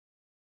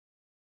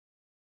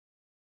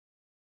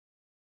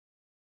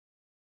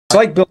It's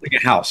like building a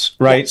house,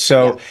 right?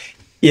 So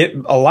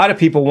a lot of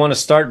people want to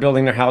start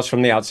building their house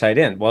from the outside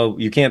in. Well,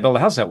 you can't build a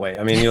house that way.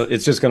 I mean,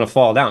 it's just going to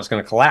fall down. It's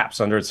going to collapse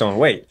under its own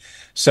weight.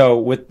 So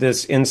with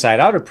this inside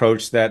out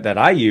approach that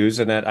I use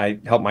and that I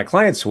help my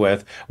clients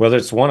with, whether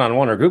it's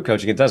one-on-one or group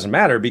coaching, it doesn't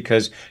matter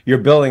because you're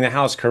building the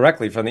house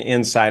correctly from the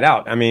inside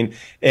out. I mean,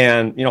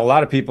 and a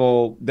lot of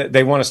people,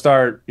 they want to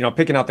start,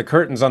 picking out the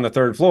curtains on the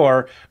third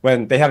floor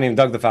when they haven't even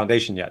dug the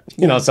foundation yet.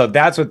 So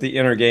that's what the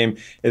inner game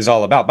is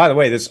all about. By the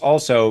way, this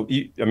also,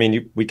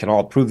 we can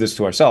all prove this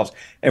to ourselves.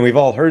 And we've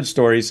all heard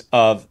stories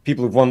of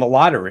people who've won the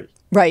lottery.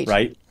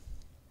 Right.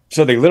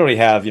 So they literally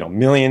have,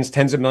 millions,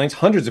 tens of millions,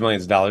 hundreds of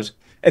millions of dollars.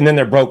 And then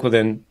they're broke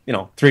within,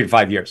 3 to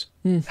 5 years.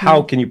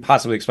 How can you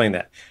possibly explain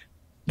that?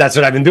 That's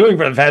what I've been doing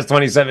for the past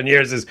 27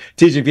 years is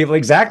teaching people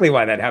exactly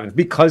why that happens,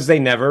 because they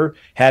never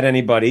had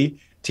anybody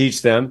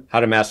teach them how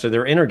to master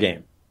their inner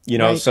game.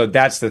 So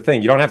that's the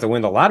thing. You don't have to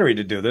win the lottery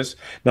to do this.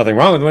 Nothing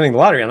wrong with winning the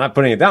lottery. I'm not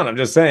putting it down. I'm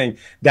just saying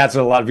that's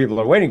what a lot of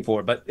people are waiting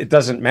for. But it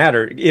doesn't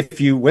matter.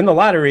 If you win the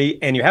lottery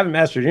and you haven't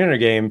mastered your inner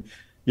game,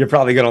 you're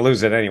probably going to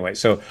lose it anyway.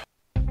 So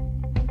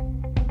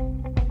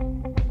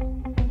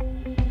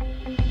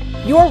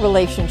your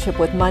relationship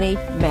with money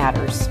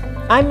matters.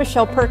 I'm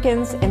Michelle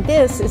Perkins, and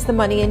this is the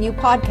Money and You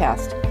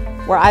podcast,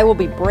 where I will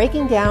be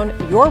breaking down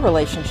your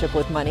relationship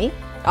with money,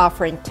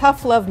 offering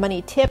tough love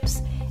money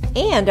tips,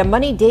 and a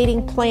money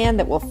dating plan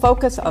that will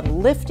focus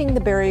on lifting the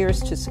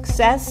barriers to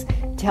success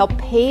to help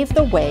pave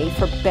the way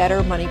for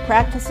better money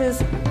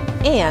practices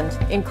and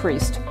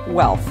increased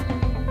wealth.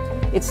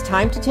 It's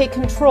time to take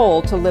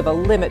control to live a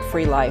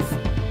limit-free life.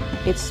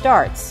 It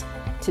starts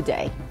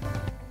today.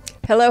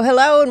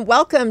 Hello, and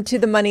welcome to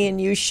the Money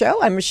and You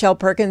Show. I'm Michelle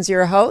Perkins,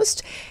 your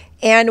host,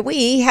 and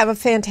we have a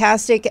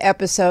fantastic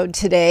episode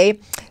today.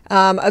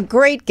 A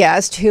great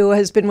guest who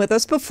has been with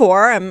us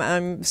before.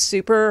 I'm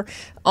super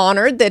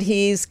honored that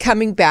he's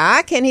coming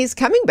back, and he's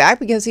coming back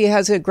because he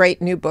has a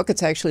great new book.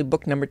 It's actually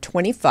book number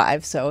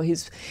 25, so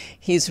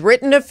he's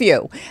written a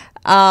few.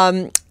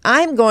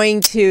 I'm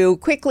going to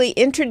quickly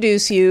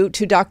introduce you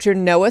to Dr.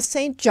 Noah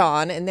St.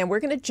 John, and then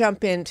we're going to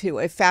jump into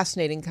a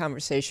fascinating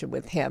conversation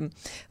with him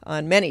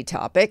on many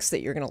topics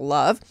that you're going to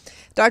love.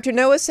 Dr.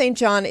 Noah St.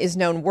 John is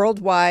known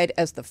worldwide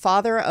as the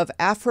father of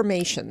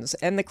affirmations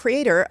and the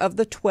creator of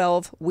the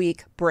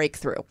 12-week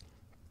breakthrough.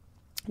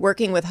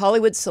 Working with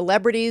Hollywood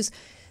celebrities,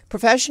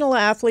 professional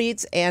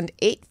athletes, and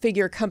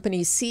 8-figure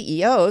company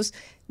CEOs,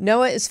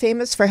 Noah is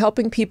famous for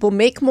helping people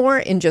make more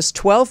in just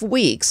 12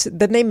 weeks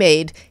than they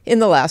made in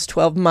the last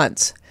 12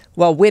 months,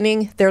 while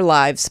winning their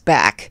lives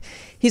back.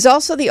 He's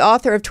also the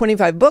author of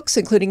 25 books,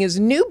 including his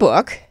new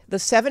book, The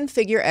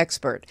 7-Figure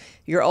Expert,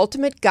 Your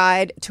Ultimate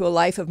Guide to a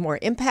Life of More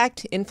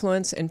Impact,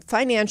 Influence, and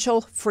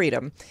Financial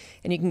Freedom.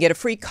 And you can get a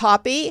free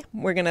copy.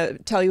 We're going to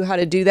tell you how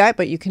to do that,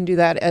 but you can do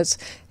that as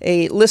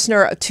a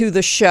listener to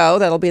the show.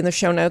 That'll be in the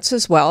show notes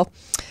as well.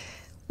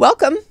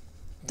 Welcome,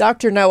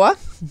 Dr. Noah.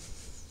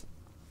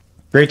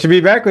 Great to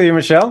be back with you,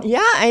 Michelle.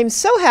 Yeah, I'm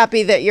so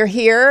happy that you're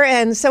here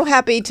and so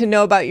happy to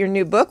know about your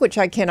new book, which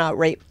I cannot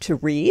wait to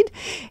read.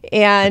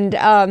 And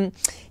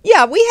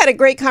we had a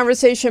great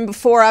conversation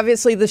before.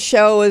 Obviously, the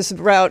show is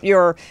about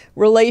your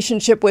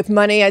relationship with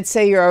money. I'd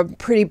say you're a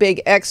pretty big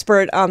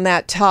expert on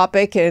that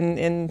topic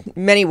in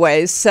many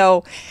ways.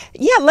 So,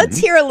 let's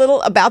hear a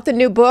little about the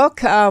new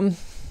book.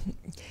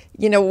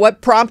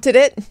 What prompted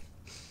it?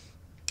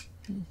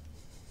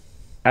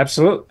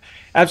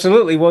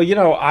 Absolutely.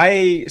 Well,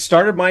 I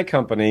started my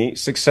company,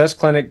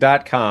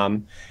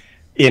 successclinic.com,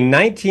 in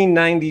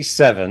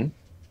 1997,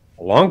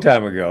 a long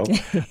time ago,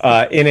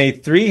 in a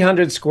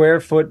 300 square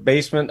foot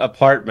basement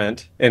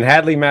apartment in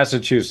Hadley,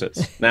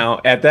 Massachusetts.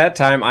 Now, at that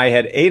time, I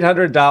had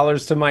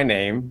 $800 to my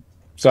name,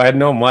 so I had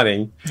no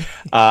money.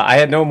 I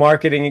had no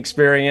marketing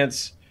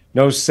experience,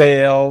 no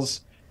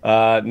sales,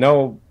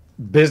 no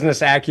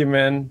business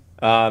acumen.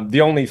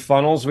 The only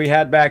funnels we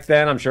had back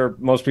then, I'm sure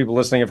most people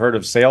listening have heard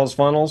of sales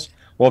funnels.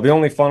 Well, the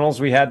only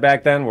funnels we had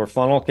back then were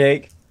funnel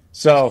cake.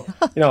 So,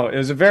 it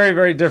was a very,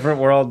 very different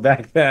world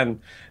back then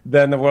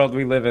than the world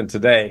we live in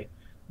today.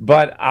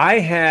 But I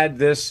had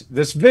this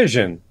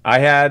vision. I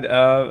had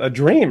a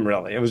dream,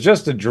 really. It was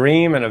just a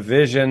dream and a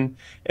vision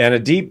and a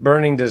deep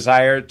burning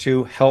desire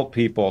to help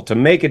people, to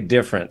make a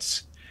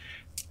difference,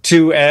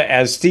 to,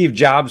 as Steve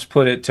Jobs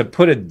put it, to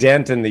put a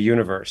dent in the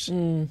universe.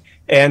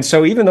 And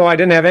so even though I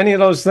didn't have any of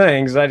those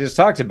things I just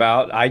talked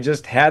about, I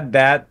just had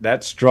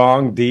that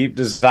strong, deep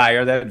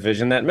desire, that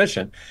vision, that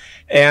mission.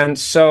 And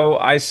so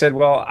I said,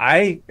 well,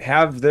 I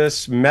have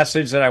this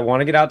message that I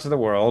want to get out to the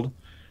world,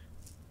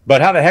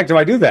 but how the heck do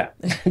I do that?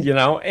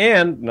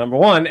 And number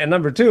one, and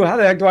number two, how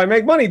the heck do I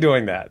make money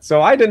doing that?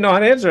 So I didn't know how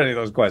to answer any of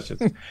those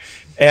questions.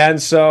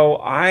 And so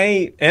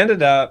I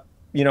ended up,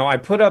 I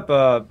put up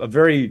a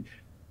very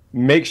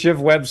makeshift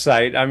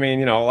website. I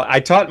mean, I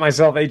taught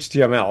myself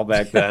HTML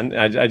back then.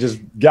 I just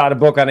got a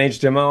book on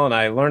HTML and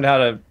I learned how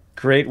to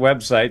create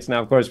websites.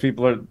 Now, of course,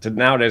 people are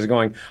nowadays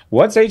going,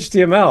 what's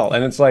HTML?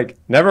 And it's like,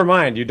 never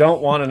mind, you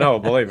don't want to know,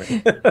 believe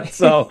me.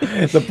 So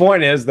the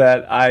point is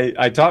that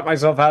I taught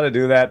myself how to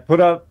do that, put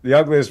up the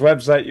ugliest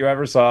website you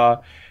ever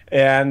saw,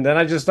 And then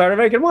I just started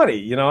making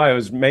money. I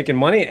was making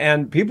money,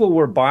 and people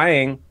were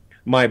buying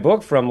my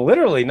book from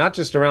literally not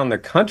just around the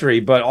country,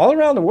 but all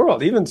around the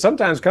world, even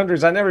sometimes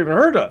countries I never even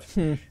heard of.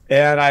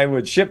 And I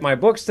would ship my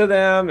books to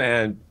them,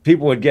 and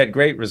people would get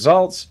great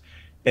results.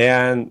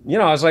 And,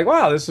 I was like,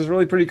 wow, this is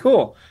really pretty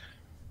cool.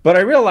 But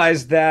I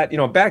realized that,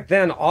 back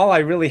then, all I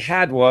really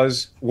had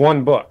was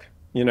one book.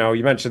 You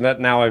mentioned that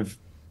now I've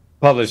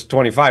published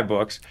 25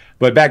 books,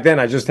 but back then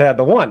I just had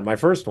the one, my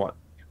first one,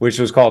 which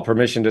was called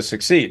Permission to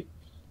Succeed.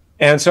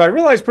 And so I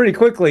realized pretty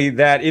quickly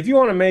that if you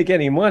want to make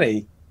any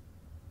money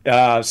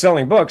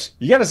selling books,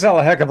 you got to sell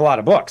a heck of a lot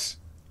of books,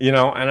 and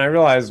I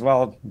realized,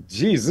 well,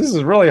 geez, this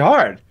is really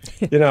hard.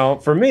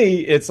 For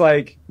me, it's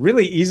like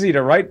really easy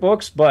to write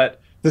books,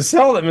 but to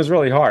sell them is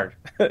really hard.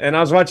 And I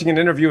was watching an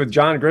interview with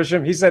John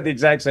Grisham. He said the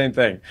exact same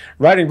thing.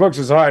 Writing books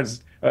is hard.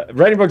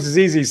 Writing books is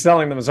easy.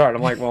 Selling them is hard.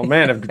 I'm like, well,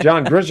 man, if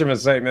John Grisham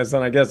is saying this,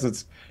 then I guess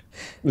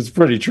it's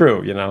pretty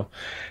true,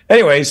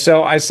 Anyway,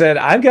 so I said,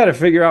 I've got to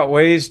figure out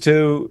ways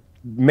to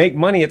make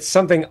money at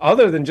something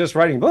other than just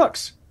writing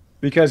books.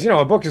 Because,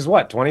 a book is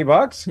what,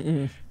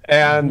 $20?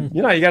 And,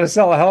 you got to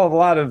sell a hell of a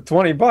lot of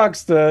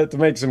 $20 to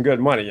make some good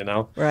money,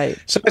 Right.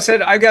 So I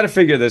said, I've got to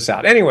figure this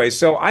out. Anyway,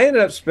 so I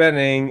ended up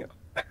spending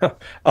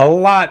a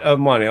lot of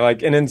money,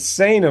 like an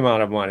insane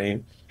amount of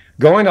money,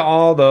 going to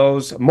all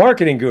those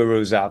marketing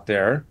gurus out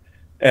there,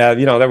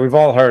 that we've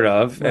all heard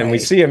of. Right. And we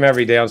see them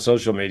every day on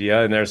social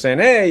media, and they're saying,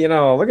 hey,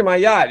 look at my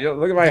yacht,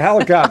 look at my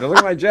helicopter, look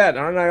at my jet.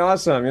 Aren't I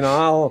awesome? And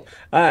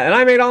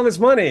I made all this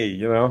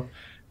money,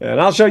 and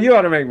I'll show you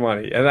how to make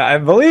money. And I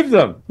believed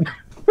them.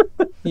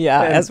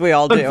 Yeah, as we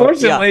all do.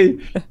 Unfortunately,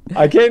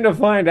 I came to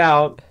find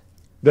out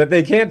that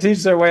they can't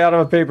teach their way out of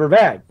a paper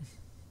bag.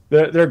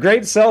 They're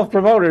great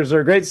self-promoters,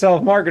 they're great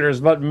self-marketers,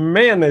 but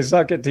man, they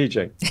suck at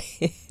teaching.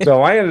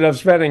 So I ended up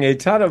spending a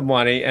ton of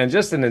money and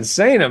just an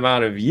insane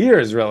amount of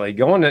years, really,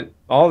 going to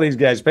all these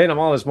guys, paying them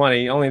all this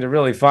money, only to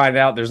really find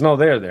out there's no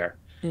there.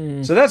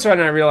 So that's when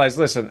I realized,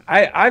 listen,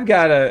 I've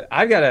got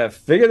to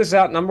figure this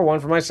out, number one,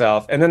 for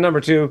myself. And then number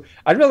two,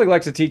 I'd really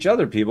like to teach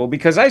other people,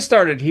 because I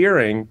started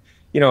hearing,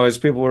 as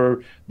people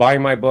were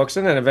buying my books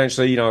and then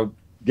eventually,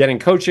 getting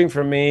coaching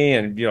from me,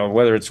 and,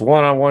 whether it's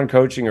one-on-one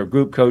coaching or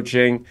group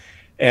coaching,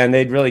 and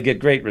they'd really get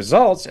great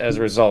results as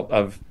a result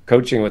of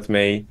coaching with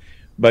me.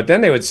 But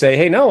then they would say,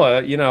 hey,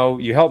 Noah,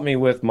 you helped me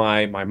with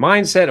my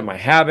mindset and my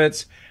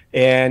habits.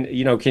 And,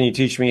 can you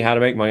teach me how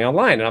to make money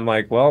online? And I'm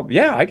like, well,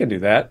 yeah, I can do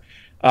that.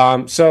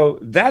 So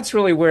that's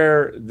really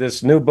where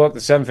this new book,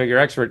 The Seven-Figure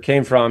Expert,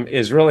 came from,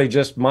 is really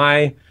just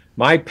my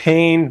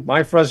pain,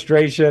 my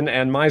frustration,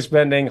 and my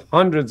spending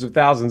hundreds of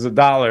thousands of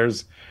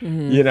dollars,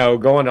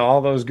 going to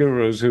all those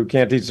gurus who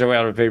can't teach their way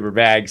out of a paper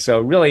bag. So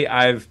really,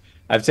 I've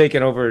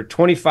taken over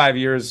 25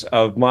 years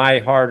of my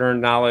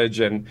hard-earned knowledge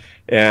and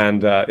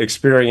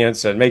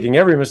experience, and making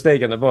every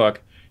mistake in the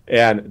book.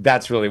 And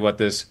that's really what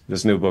this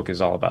new book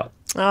is all about.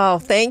 Oh,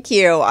 thank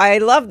you. I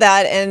love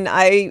that. And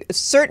I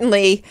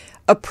certainly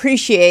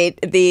appreciate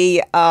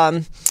the,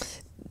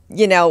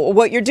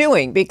 what you're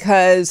doing,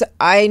 because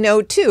I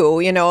know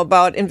too,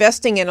 about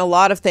investing in a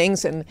lot of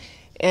things,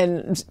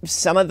 and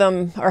some of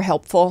them are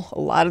helpful. A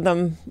lot of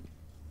them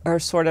are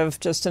sort of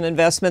just an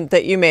investment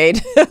that you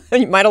made.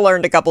 You might have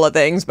learned a couple of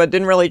things, but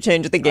didn't really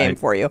change the game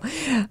for you.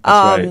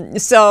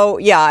 Right. So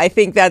yeah, I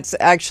think that's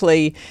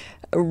actually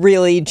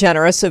really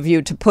generous of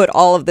you to put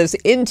all of this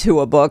into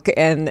a book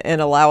and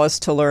allow us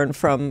to learn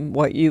from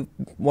what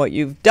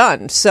you've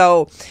done.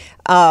 So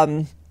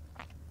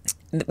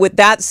with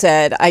that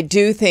said, I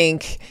do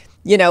think,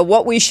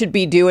 what we should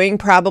be doing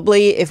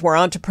probably, if we're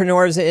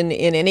entrepreneurs in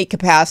any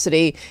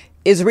capacity,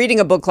 is reading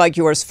a book like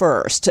yours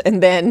first,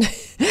 and then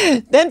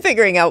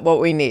figuring out what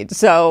we need.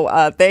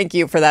 So thank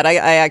you for that. I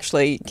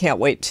actually can't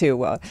wait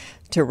to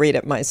read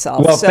it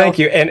myself. Well, thank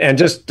you. And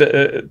just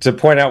to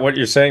point out what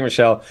you're saying,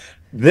 Michelle,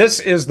 this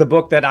is the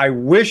book that I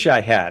wish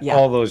I had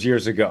all those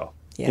years ago.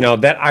 Yeah.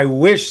 That I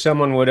wish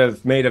someone would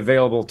have made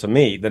available to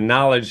me. The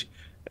knowledge,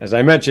 as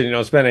I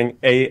mentioned, spending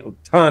a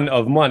ton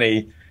of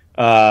money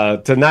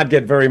to not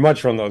get very much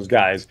from those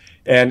guys.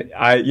 And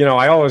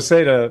I always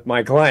say to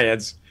my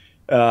clients,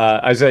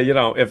 I say,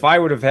 if I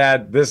would have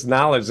had this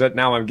knowledge that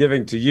now I'm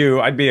giving to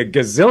you, I'd be a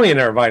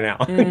gazillionaire by now.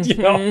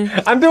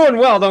 I'm doing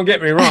well, don't get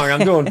me wrong,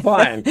 I'm doing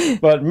fine.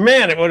 But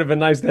man, it would have been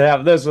nice to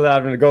have this without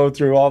having to go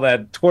through all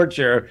that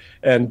torture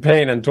and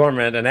pain and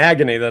torment and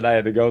agony that I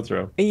had to go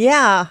through.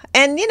 Yeah.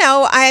 And,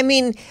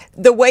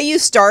 the way you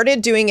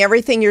started doing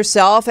everything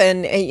yourself,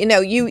 and, you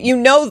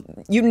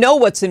know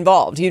what's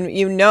involved,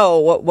 you know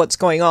what's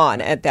going on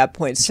at that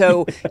point.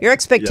 So your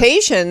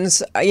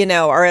expectations,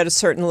 are at a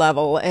certain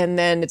level, and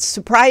then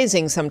it's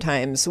surprising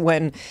sometimes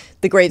when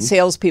the great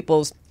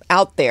salespeople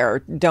out there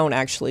don't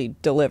actually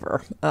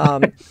deliver.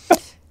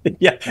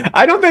 Yeah,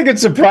 I don't think it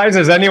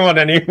surprises anyone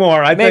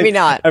anymore. Maybe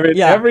not.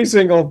 Every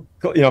single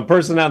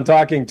person I'm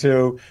talking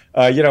to,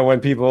 when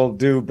people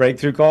do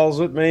breakthrough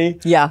calls with me,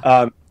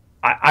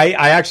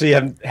 I actually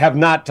have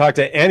not talked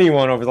to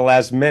anyone over the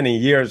last many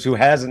years who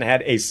hasn't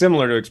had a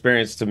similar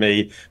experience to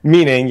me,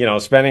 meaning,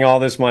 spending all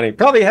this money.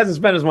 Probably hasn't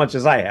spent as much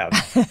as I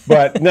have,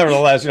 but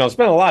nevertheless, spent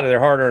a lot of their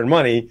hard-earned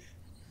money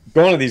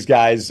going to these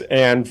guys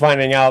and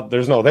finding out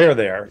there's no there.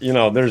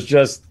 There's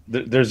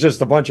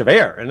just a bunch of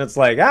air, and it's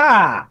like,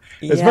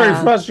 it's very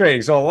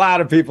frustrating. So a lot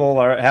of people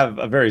have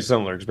a very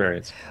similar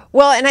experience.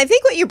 Well, and I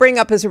think what you bring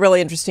up is a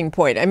really interesting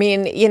point. I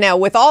mean,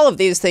 with all of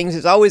these things,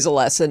 there's always a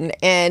lesson.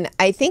 And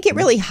I think it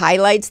really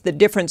highlights the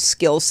different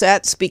skill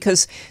sets,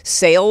 because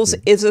sales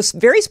is a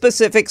very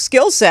specific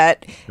skill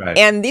set. Right.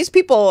 And these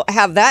people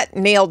have that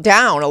nailed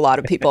down, a lot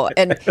of people.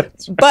 And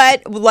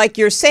but like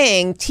you're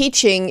saying,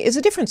 teaching is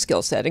a different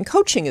skill set, and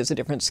coaching is a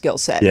different skill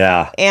set.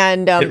 Yeah.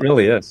 And it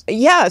really is.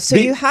 Yeah. So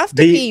you have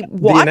to be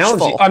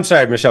watchful. I'm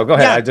sorry, Michelle, go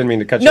ahead. Yeah. I didn't mean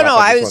to cut you off. No,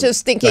 I was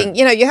just thinking,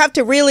 you have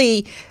to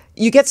really,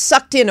 you get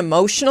sucked in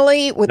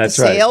emotionally with the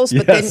sales,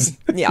 but then,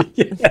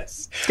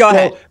 yes. Go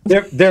ahead.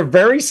 They're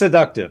very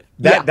seductive.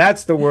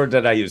 That's the word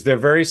that I use. They're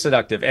very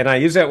seductive. And I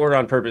use that word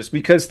on purpose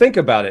because think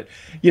about it.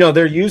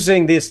 They're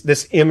using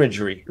this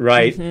imagery,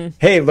 right? Mm-hmm.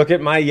 Hey, look at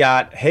my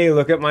yacht. Hey,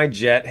 look at my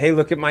jet. Hey,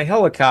 look at my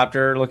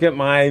helicopter. Look at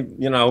my,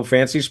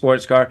 fancy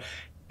sports car.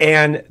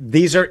 And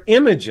these are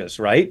images,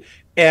 right?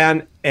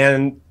 And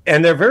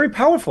they're very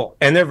powerful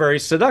and they're very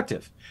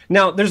seductive.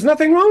 Now, there's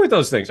nothing wrong with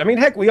those things. I mean,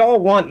 heck, we all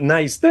want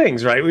nice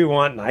things, right? We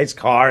want nice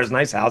cars,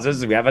 nice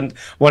houses. We want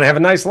to have a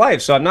nice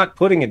life. So I'm not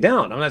putting it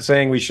down. I'm not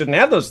saying we shouldn't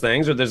have those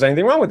things or there's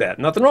anything wrong with that.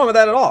 Nothing wrong with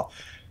that at all.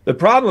 The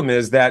problem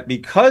is that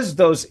because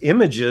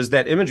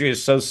that imagery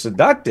is so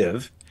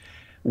seductive,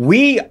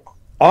 we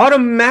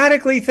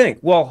automatically think,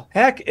 well,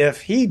 heck,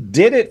 if he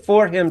did it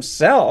for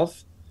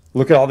himself,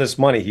 look at all this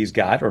money he's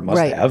got or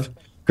must have,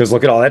 because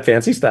look at all that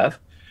fancy stuff.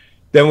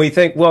 Then we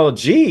think, well,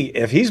 gee,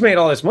 if he's made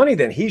all this money,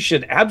 then he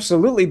should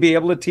absolutely be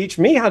able to teach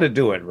me how to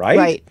do it, right?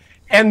 Right.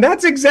 And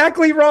that's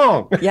exactly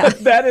wrong. Yeah.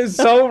 That is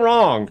so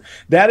wrong.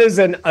 That is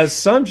an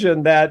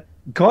assumption that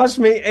cost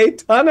me a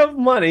ton of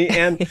money.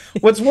 And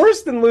what's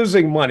worse than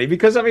losing money,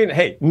 because, I mean,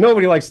 hey,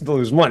 nobody likes to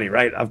lose money,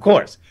 right? Of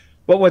course.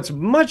 But what's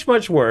much,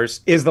 much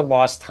worse is the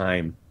lost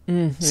time.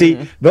 Mm-hmm.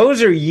 See,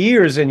 those are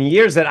years and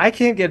years that I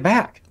can't get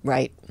back.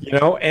 Right.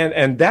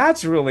 And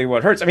that's really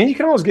what hurts. I mean, you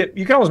can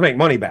always make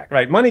money back,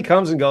 right? Money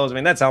comes and goes. I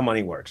mean, that's how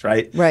money works,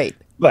 right? Right.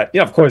 But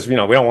of course, we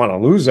don't want to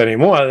lose any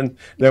more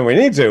than we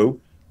need to.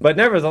 But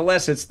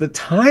nevertheless, it's the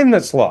time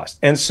that's lost.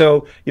 And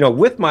so,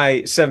 with my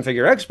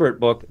 7-Figure Expert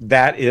book,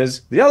 that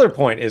is the other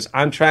point is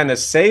I'm trying to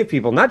save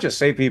people, not just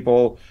save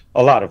people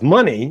a lot of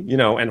money,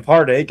 and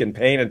heartache and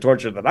pain and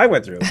torture that I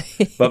went through,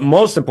 but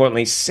most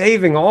importantly,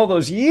 saving all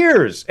those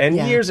years and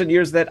years and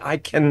years that I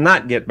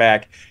cannot get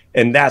back.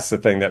 And that's the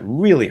thing that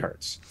really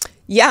hurts.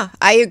 Yeah,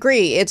 I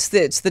agree. It's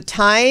the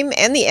time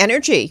and the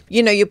energy.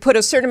 You put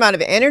a certain amount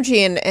of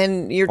energy in,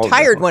 and you're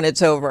tired when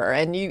it's over,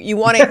 and you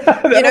want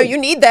to, you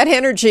need that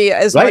energy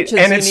as much as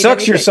and it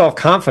sucks anything. your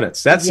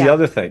self-confidence. That's the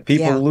other thing.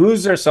 People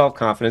lose their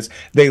self-confidence.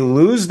 They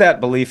lose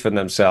that belief in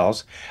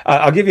themselves.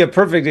 I'll give you a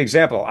perfect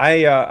example. I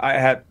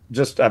had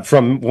just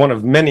from one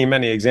of many,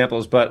 many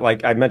examples, but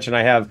like I mentioned,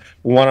 I have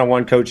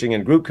one-on-one coaching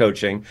and group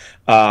coaching.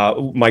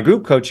 My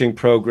group coaching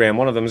program,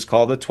 one of them is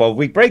called the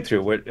 12-Week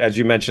Breakthrough, which, as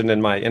you mentioned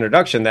in my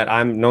introduction, that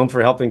I'm known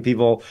for helping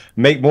people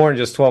make more in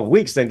just 12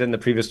 weeks than in the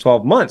previous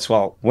 12 months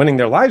while winning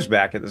their lives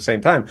back at the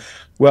same time.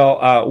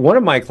 Well, one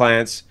of my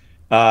clients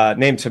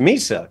named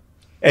Tamisa,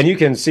 and you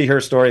can see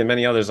her story and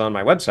many others on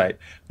my website.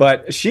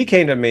 But she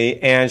came to me,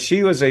 and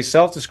she was a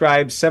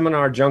self-described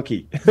seminar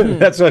junkie.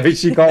 That's what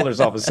she called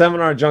herself, a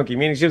seminar junkie,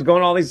 meaning she was going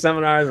to all these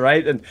seminars,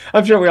 right? And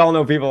I'm sure we all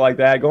know people like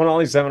that, going to all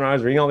these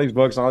seminars, reading all these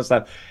books and all this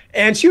stuff.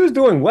 And she was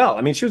doing well.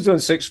 I mean, she was doing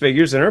 6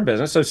 figures in her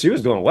business, so she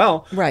was doing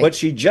well. Right. But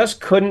she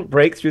just couldn't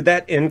break through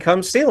that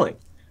income ceiling,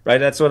 right?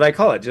 That's what I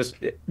call it. Just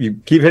you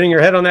keep hitting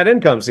your head on that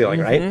income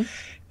ceiling, right?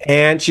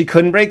 And she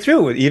couldn't break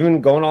through with even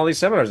going to all these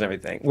seminars and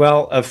everything.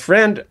 Well, a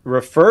friend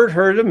referred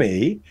her to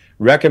me,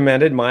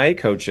 recommended my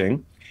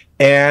coaching,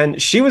 and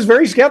she was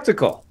very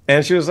skeptical.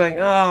 And she was like,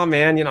 oh,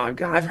 man,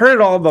 I've heard it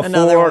all before.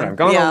 And I've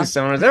gone to all these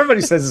seminars. Everybody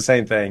says the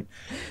same thing.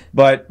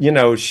 But,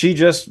 she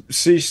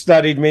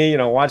studied me,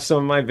 watched some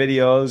of my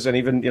videos and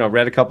even,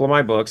 read a couple of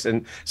my books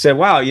and said,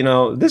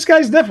 wow, this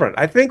guy's different.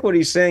 I think what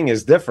he's saying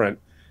is different,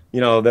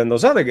 than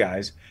those other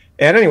guys.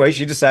 And anyway,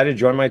 she decided to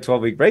join my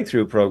 12-Week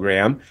Breakthrough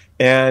program.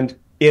 And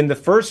in the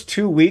first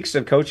 2 weeks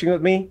of coaching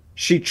with me,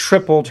 she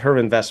tripled her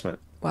investment.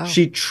 Wow.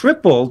 She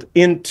tripled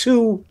in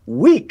 2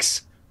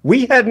 weeks.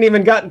 We hadn't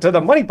even gotten to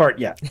the money part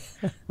yet,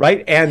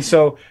 right? And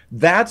so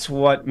that's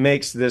what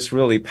makes this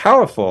really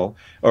powerful,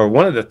 or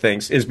one of the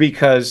things, is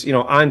because,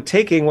 I'm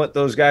taking what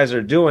those guys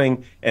are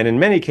doing and in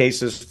many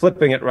cases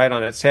flipping it right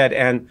on its head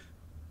and,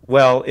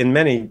 well, in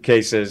many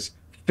cases,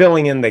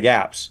 filling in the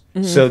gaps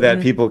so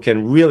that people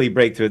can really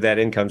break through that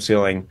income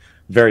ceiling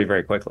very,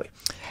 very quickly.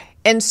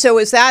 And so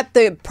is that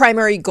the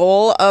primary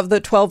goal of the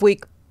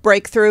 12-week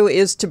breakthrough,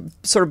 is to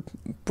sort of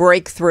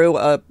break through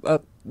a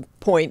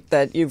point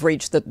that you've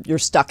reached that you're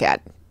stuck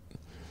at?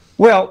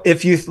 Well,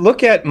 if you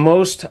look at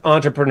most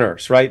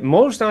entrepreneurs, right?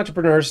 Most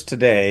entrepreneurs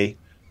today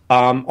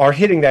are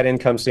hitting that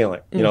income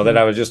ceiling, that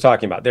I was just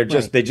talking about.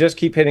 They just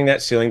keep hitting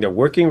that ceiling. They're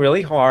working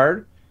really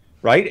hard,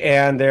 right?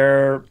 And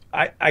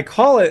I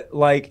call it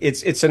like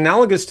it's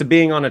analogous to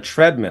being on a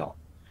treadmill,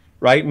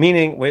 right?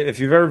 Meaning if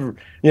you've ever,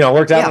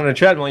 worked out on a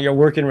treadmill, you're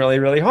working really,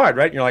 really hard,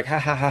 right? And you're like, ha,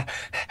 ha, ha,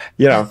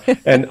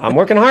 and I'm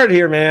working hard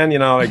here, man.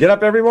 I get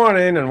up every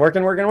morning and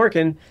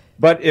working.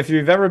 But if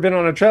you've ever been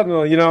on a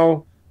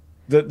treadmill,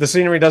 the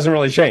scenery doesn't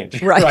really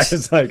change, right?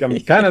 It's like, I'm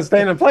kind of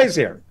staying in place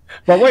here.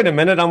 But wait a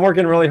minute, I'm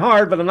working really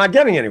hard, but I'm not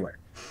getting anywhere.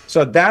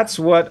 So that's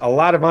what a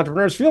lot of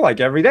entrepreneurs feel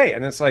like every day.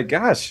 And it's like,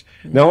 gosh,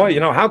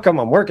 Noah, how come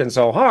I'm working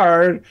so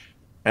hard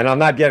and I'm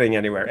not getting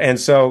anywhere? And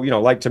so,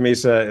 like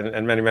Tamisa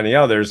and many, many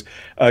others,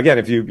 again,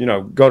 if you,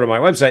 go to my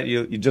website,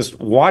 you just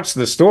watch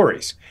the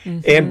stories.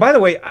 And by the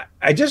way,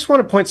 I just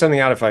want to point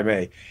something out, if I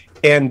may.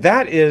 And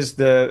that is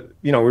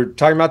we're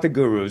talking about the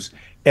gurus.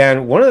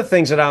 And one of the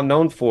things that I'm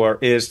known for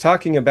is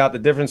talking about the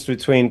difference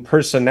between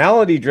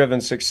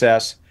personality-driven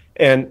success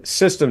and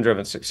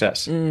system-driven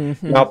success.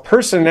 Now,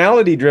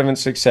 personality-driven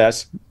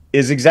success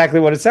is exactly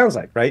what it sounds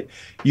like, right?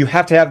 You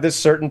have to have this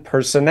certain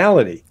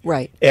personality.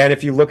 Right. And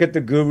if you look at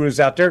the gurus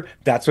out there,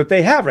 that's what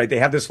they have, right? They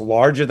have this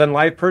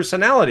larger-than-life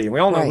personality. And we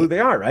all know who they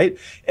are, right?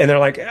 And they're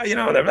like, they're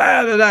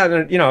blah, blah, blah,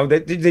 and,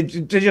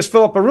 they just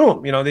fill up a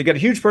room. They get a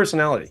huge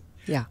personality.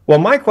 Yeah. Well,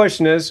 my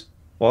question is,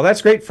 well,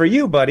 that's great for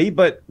you, buddy,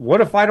 but what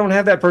if I don't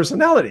have that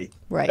personality?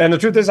 Right. And the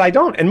truth is I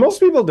don't, and most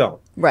people don't.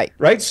 Right.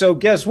 Right? So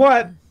guess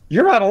what?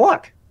 You're out of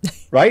luck.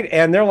 Right?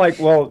 And they're like,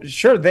 well,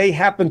 sure, they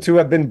happen to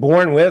have been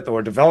born with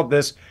or developed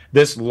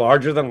this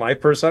larger-than-life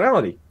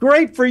personality.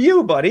 Great for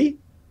you, buddy.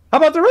 How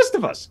about the rest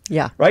of us?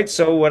 Yeah. Right?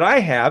 So what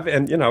I have,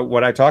 and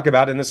what I talk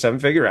about in the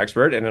 7-Figure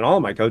Expert and in all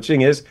of my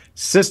coaching is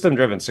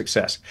system-driven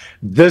success.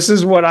 This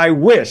is what I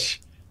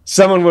wish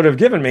someone would have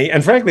given me,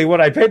 and frankly, what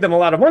I paid them a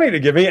lot of money to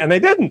give me, and they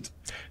didn't.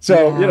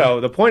 So,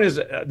 the point is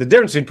the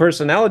difference between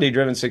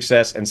personality-driven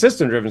success and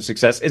system-driven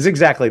success is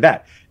exactly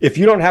that. If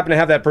you don't happen to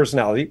have that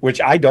personality,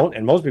 which I don't,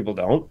 and most people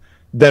don't,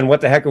 then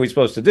what the heck are we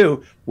supposed to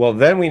do? Well,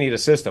 then we need a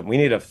system. We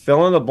need a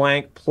fill in the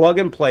blank, plug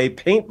and play,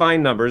 paint by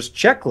numbers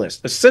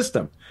checklist, a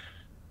system.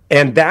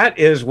 And that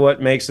is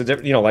what makes the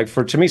difference. Like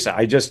for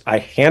Tamisa, I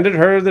handed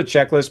her the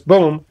checklist,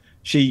 boom,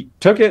 she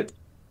took it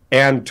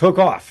and took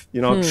off,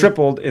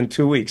 tripled in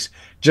 2 weeks,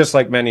 just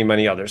like many,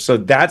 many others. So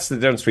that's the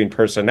difference between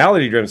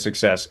personality-driven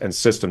success and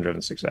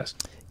system-driven success.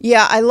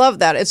 Yeah, I love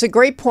that. It's a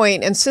great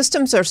point, and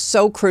systems are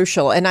so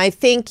crucial. And I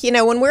think,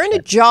 when we're in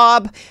a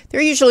job, there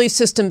are usually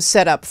systems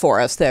set up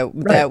for us that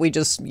we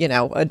just,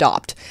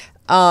 adopt.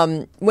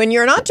 When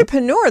you're an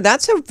entrepreneur,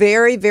 that's a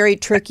very, very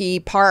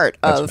tricky part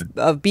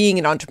of being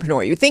an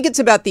entrepreneur. You think it's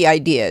about the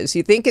ideas.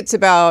 You think it's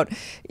about,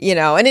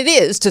 and it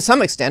is to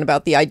some extent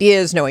about the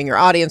ideas, knowing your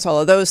audience,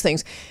 all of those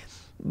things.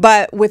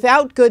 But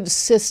without good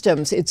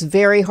systems, it's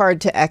very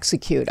hard to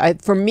execute.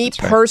 For me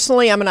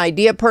personally, I'm an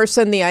idea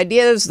person. The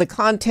ideas, the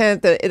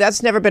content,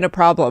 that's never been a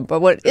problem. But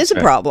what is a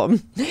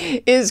problem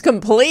is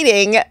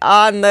completing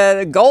on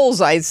the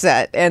goals I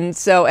set. And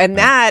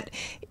that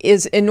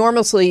is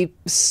enormously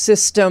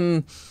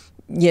system,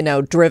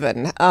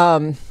 driven.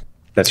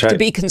 That's right. To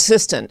be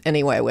consistent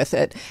anyway with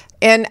it.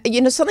 And,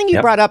 something you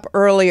brought up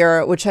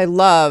earlier, which I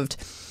loved,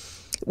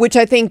 which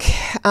I think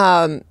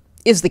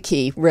is the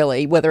key,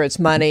 really, whether it's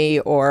money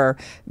or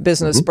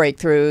business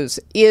breakthroughs,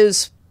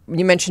 is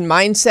you mentioned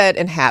mindset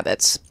and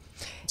habits.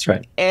 That's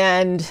right.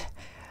 And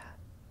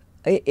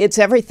it's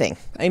everything.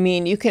 I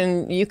mean, you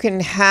can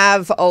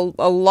have a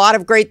lot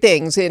of great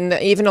things and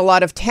even a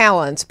lot of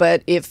talents,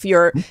 but if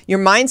your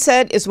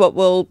mindset is what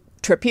will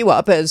trip you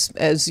up,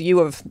 as you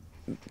have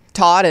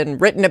taught and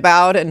written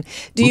about. And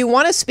do you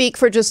want to speak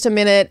for just a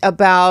minute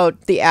about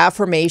the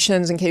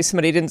affirmations in case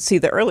somebody didn't see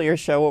the earlier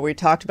show where we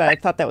talked about it?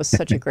 I thought that was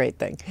such a great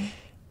thing.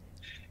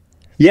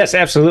 Yes,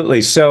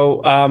 absolutely.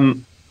 So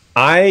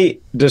I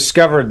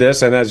discovered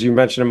this, and as you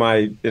mentioned in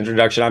my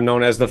introduction, I'm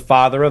known as the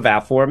father of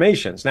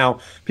affirmations. Now,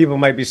 people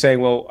might be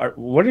saying, well,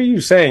 what are you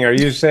saying? Are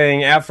you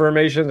saying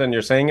affirmations and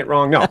you're saying it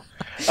wrong? No.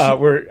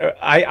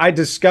 I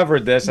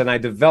discovered this, and I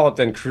developed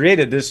and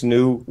created this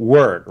new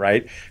word,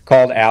 right,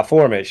 called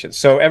affirmation.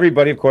 So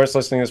everybody, of course,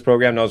 listening to this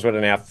program knows what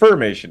an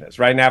affirmation is,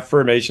 right? An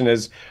affirmation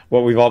is what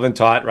we've all been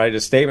taught, right?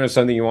 A statement of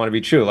something you want to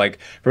be true. Like,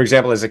 for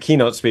example, as a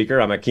keynote speaker,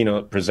 I'm a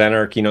keynote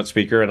presenter, keynote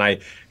speaker, and I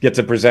get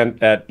to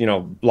present at,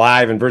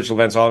 live and virtual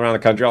events all around the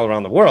country, all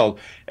around the world.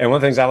 And one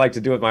of the things I like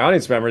to do with my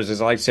audience members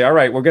is I like to say, all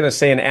right, we're going to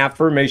say an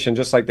affirmation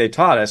just like they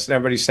taught us. And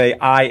everybody say,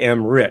 I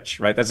am rich,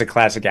 right? That's a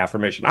classic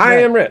affirmation. I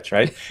am rich,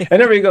 right?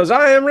 And everybody goes,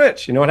 I am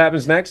rich. You know what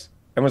happens next?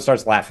 Everyone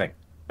starts laughing.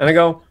 And I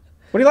go,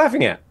 what are you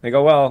laughing at? They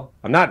go, well,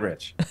 I'm not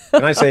rich.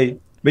 And I say,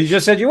 but you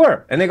just said you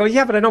were. And they go,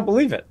 yeah, but I don't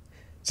believe it.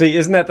 See,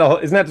 isn't that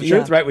the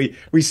truth, right?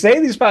 We say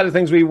these positive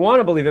things, we want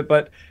to believe it,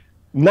 but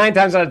 9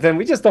 times out of 10,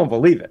 we just don't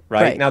believe it,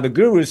 right? Now, the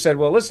gurus said,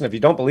 well, listen, if you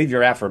don't believe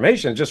your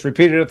affirmation, just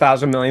repeat it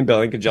 1,000 million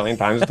billion kajillion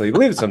times until you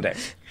believe it someday.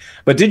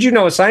 But did you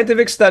know a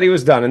scientific study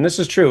was done, and this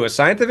is true, a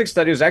scientific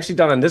study was actually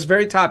done on this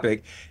very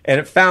topic, and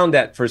it found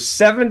that for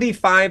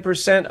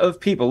 75% of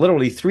people,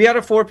 literally 3 out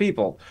of 4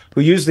 people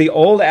who use the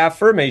old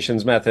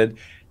affirmations method,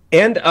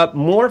 end up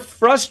more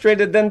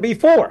frustrated than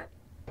before.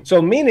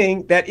 So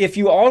meaning that if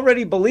you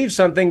already believe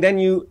something, then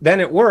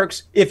it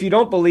works. If you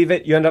don't believe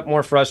it, you end up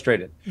more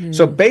frustrated.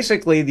 So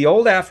basically, the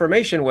old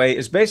affirmation way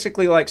is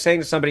basically like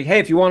saying to somebody, "Hey,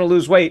 if you want to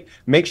lose weight,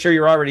 make sure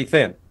you're already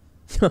thin."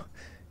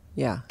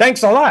 Yeah.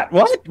 Thanks a lot.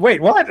 What?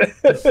 Wait, what?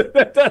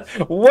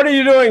 What are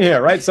you doing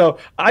here? Right. So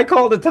I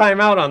called a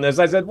timeout on this.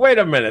 I said, wait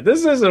a minute,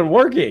 this isn't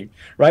working.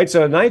 Right.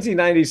 So in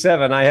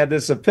 1997, I had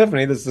this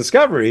epiphany, this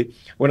discovery,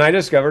 when I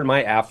discovered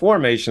my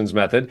affirmations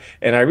method.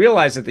 And I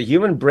realized that the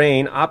human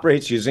brain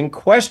operates using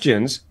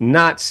questions,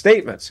 not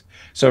statements.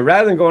 So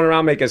rather than going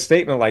around making a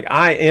statement like,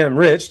 I am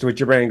rich, to which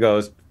your brain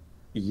goes,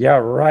 yeah,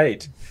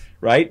 right.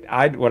 Right.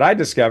 What I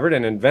discovered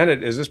and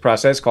invented is this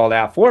process called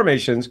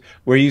affirmations,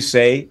 where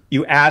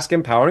you ask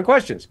empowering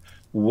questions.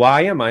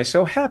 Why am I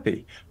so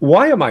happy?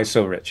 Why am I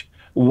so rich?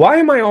 Why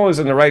am I always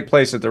in the right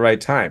place at the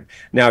right time?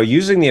 Now,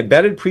 using the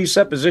embedded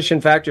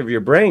presupposition factor of your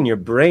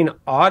brain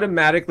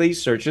automatically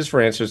searches for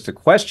answers to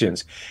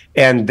questions.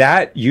 And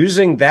that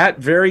using that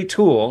very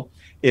tool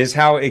is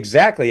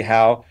exactly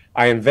how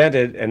I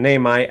invented and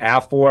named my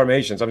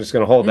affirmations. I'm just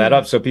going to hold that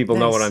up so people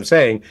know what I'm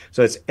saying.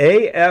 So it's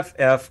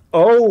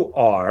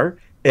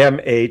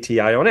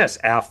AFFORMATIONS,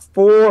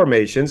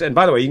 affirmations. And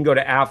by the way, you can go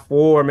to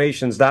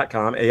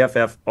affirmations.com,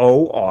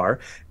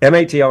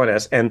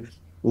 AFFORMATIONS, and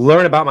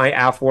learn about my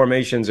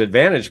Affirmations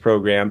Advantage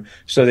program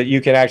so that you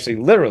can actually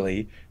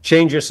literally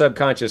change your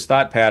subconscious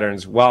thought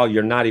patterns while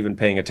you're not even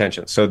paying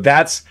attention. So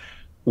that's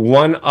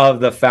one of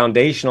the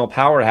foundational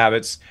power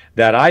habits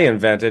that I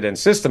invented and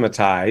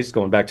systematized,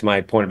 going back to my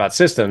point about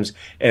systems.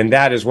 And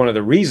that is one of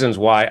the reasons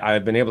why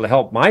I've been able to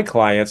help my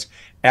clients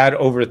add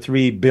over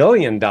 $3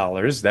 billion,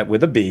 that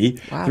with a B,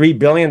 wow. $3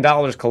 billion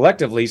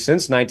collectively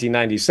since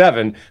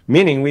 1997,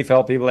 meaning we've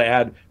helped people to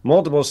add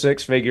multiple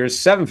six figures,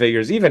 seven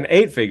figures, even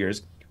eight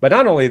figures. But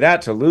not only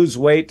that, to lose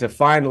weight, to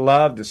find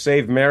love, to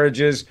save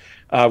marriages.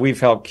 We've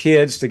helped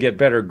kids to get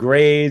better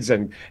grades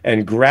and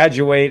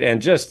graduate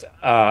and just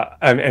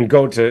and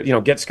go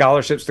to get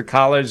scholarships to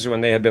college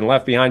when they had been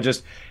left behind.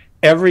 Just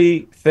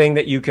everything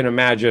that you can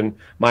imagine,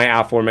 my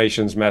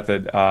affirmations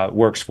method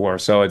works for.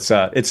 So it's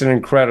an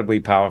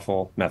incredibly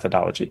powerful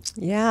methodology.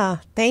 Yeah,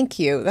 thank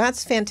you.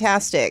 That's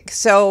fantastic.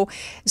 So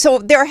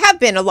there have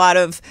been a lot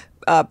of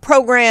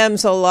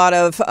programs, a lot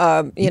of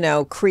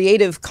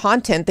creative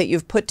content that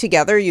you've put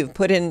together. You've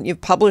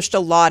published a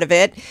lot of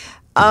it.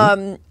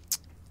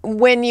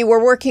 When you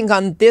were working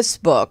on this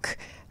book,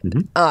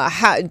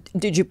 how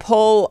did you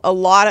pull a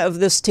lot of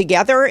this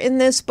together in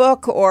this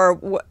book,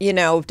 or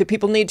do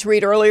people need to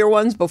read earlier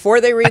ones before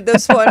they read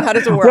this one? How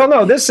does it work? Well,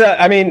 no, this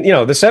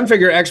the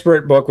Seven-Figure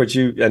Expert book, which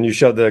you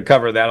showed the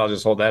cover of that. I'll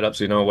just hold that up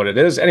so you know what it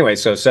is. Anyway,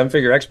 so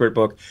Seven-Figure Expert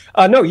book.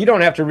 No, you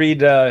don't have to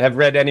have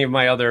read any of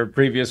my other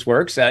previous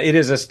works. It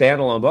is a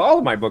standalone book. All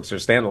of my books are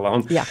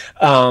standalone. Yeah.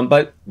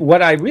 But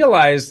what I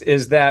realized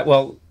is that,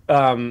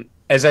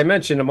 as I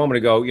mentioned a moment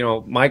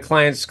ago, my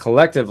clients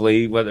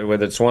collectively, whether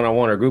it's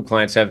one-on-one or group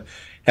clients, have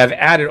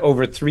added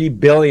over $3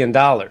 billion,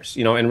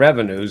 in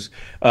revenues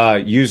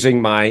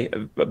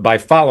by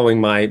following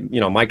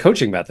my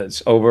coaching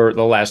methods over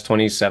the last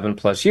 27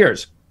 plus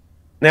years.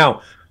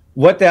 Now,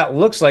 what that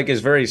looks like is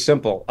very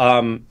simple.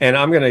 And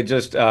I'm going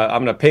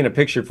to paint a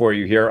picture for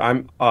you here.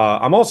 I'm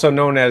also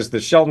known as the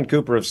Sheldon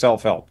Cooper of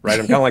self-help, right?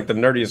 I'm kind of like the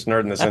nerdiest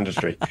nerd in this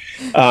industry.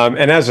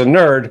 And as a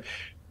nerd,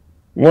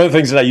 one of the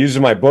things that I use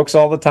in my books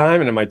all the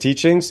time and in my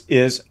teachings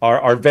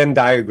are Venn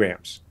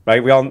diagrams,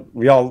 right?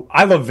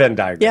 I love Venn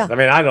diagrams. Yeah. I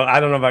mean, I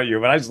don't know about you,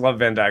 but I just love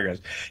Venn diagrams.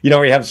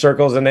 We have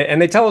circles and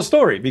they tell a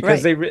story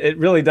because it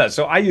really does.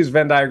 So I use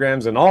Venn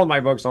diagrams in all of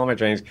my books, all my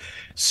trainings.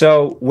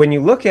 So when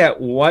you look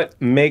at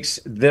what makes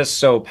this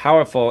so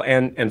powerful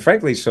and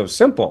frankly so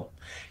simple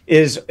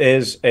is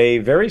a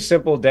very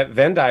simple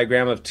Venn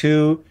diagram of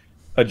two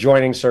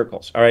adjoining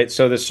circles. All right.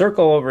 So the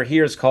circle over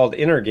here is called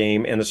inner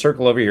game and the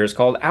circle over here is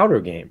called outer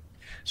game.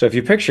 So if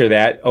you picture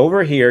that,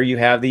 over here you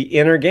have the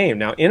inner game.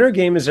 Now, inner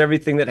game is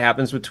everything that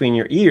happens between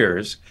your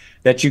ears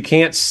that you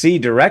can't see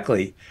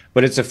directly,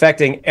 but it's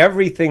affecting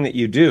everything that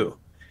you do,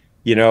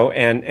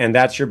 and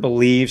that's your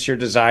beliefs, your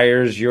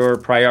desires, your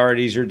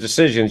priorities, your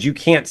decisions. You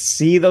can't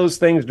see those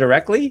things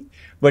directly,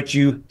 but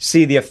you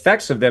see the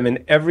effects of them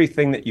in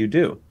everything that you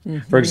do.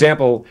 Mm-hmm. For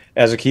example,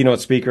 as a keynote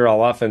speaker,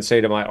 I'll often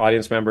say to my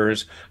audience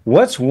members,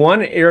 what's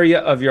one area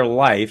of your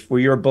life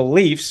where your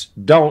beliefs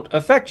don't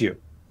affect you?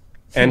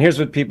 And here's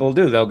what people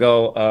do. They'll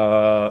go,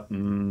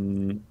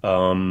 and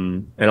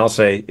I'll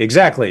say,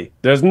 exactly.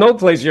 There's no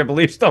place your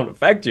beliefs don't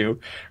affect you,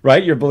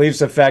 right? Your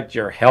beliefs affect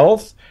your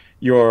health,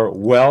 your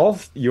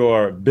wealth,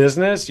 your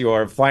business,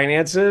 your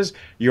finances,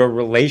 your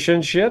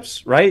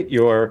relationships, right?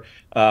 Your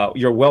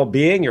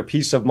well-being, your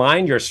peace of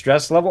mind, your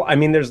stress level. I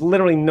mean, there's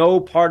literally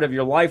no part of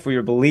your life where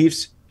your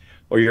beliefs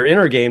or your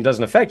inner game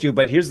doesn't affect you.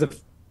 But here's the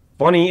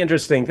funny,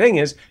 interesting thing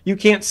is you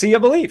can't see a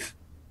belief.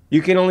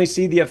 You can only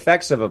see the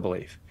effects of a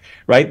belief.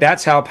 Right?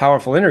 That's how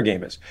powerful inner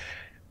game is.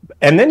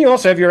 And then you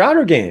also have your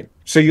outer game.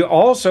 So you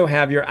also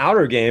have your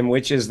outer game,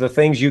 which is the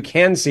things you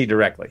can see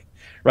directly.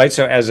 Right?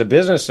 So as a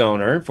business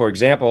owner, for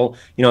example,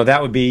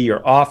 that would be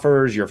your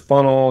offers, your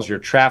funnels, your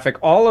traffic,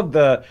 all of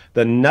the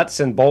nuts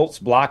and bolts,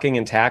 blocking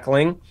and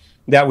tackling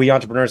that we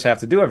entrepreneurs have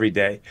to do every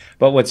day.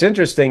 But what's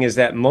interesting is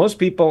that most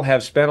people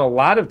have spent a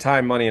lot of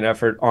time, money, and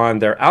effort on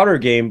their outer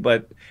game,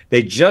 but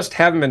they just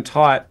haven't been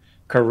taught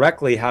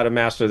correctly how to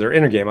master their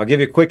inner game. I'll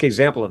give you a quick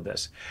example of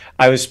this.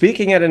 I was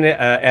speaking at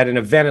an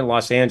event in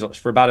Los Angeles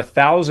for about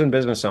 1,000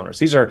 business owners.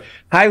 These are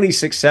highly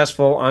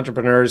successful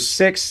entrepreneurs,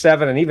 6,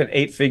 7, and even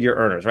 8-figure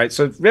earners, right?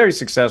 So very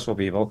successful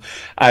people.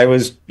 I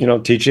was,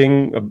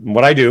 teaching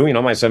what I do,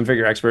 my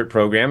 7-figure expert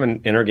program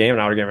and inner game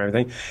and outer game and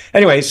everything.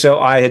 Anyway, so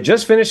I had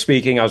just finished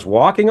speaking. I was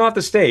walking off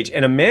the stage,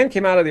 and a man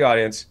came out of the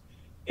audience,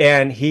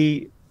 and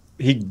he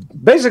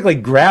basically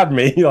grabbed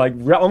me, like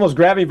almost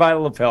grabbed me by the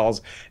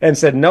lapels and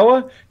said,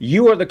 "Noah,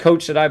 you are the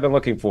coach that I've been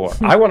looking for.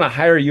 I want to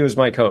hire you as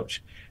my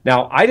coach."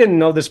 Now, I didn't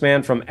know this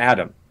man from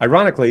Adam.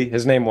 Ironically,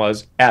 his name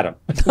was Adam.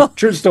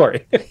 True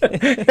story.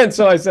 And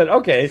so I said,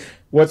 "Okay,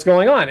 what's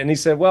going on?" And he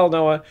said, "Well,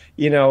 Noah,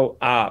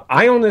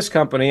 I own this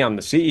company. I'm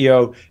the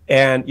CEO,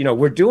 and,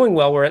 we're doing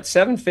well. We're at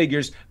 7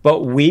 figures,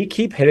 but we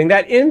keep hitting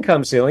that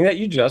income ceiling that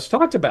you just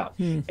talked about."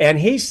 And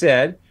he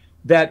said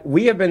that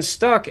we have been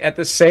stuck at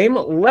the same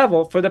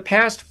level for the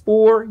past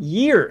 4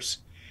 years.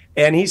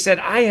 And he said,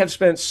 "I have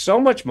spent so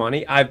much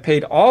money. I've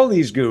paid all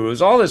these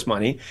gurus, all this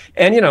money.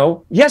 And,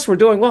 yes, we're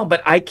doing well,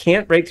 but I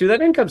can't break through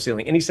that income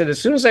ceiling." And he said, "As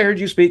soon as I heard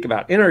you speak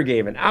about inner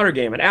game and outer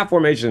game and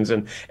affirmations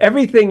and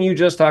everything you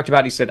just talked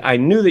about," he said, "I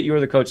knew that you were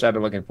the coach I've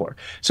been looking for."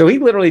 So he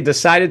literally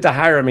decided to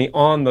hire me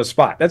on the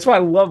spot. That's why I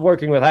love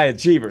working with high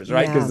achievers,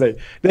 right? Because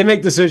they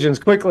make decisions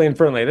quickly and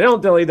firmly. They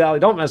don't dilly-dally,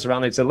 don't mess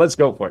around. They said, "Let's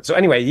go for it." So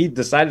anyway, he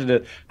decided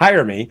to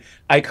hire me.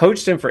 I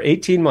coached him for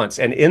 18 months.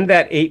 And in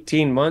that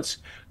 18 months,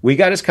 we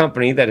got his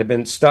company that had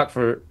been stuck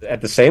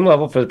at the same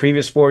level for the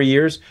previous 4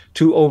 years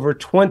to over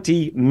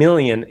 20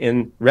 million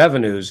in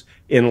revenues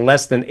in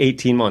less than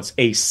 18 months,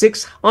 a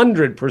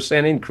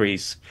 600%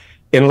 increase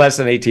in less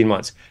than 18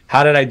 months.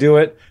 How did I do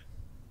it?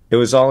 It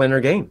was all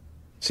inner game.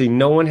 See,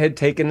 no one had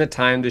taken the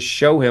time to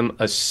show him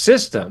a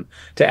system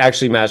to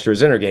actually master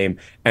his inner game.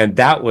 And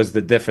that was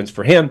the difference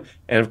for him.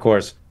 And of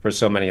course, for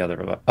so many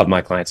other of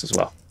my clients as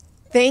well.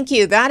 Thank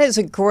you. That is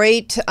a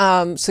great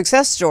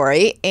success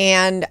story.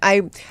 And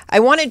I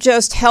want to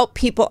just help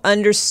people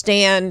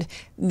understand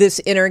this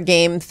inner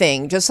game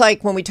thing. Just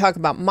like when we talk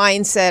about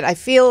mindset, I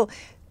feel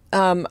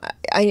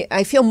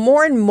I feel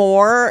more and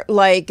more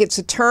like it's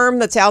a term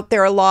that's out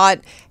there a lot,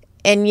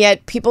 and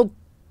yet people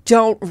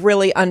don't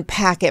really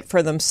unpack it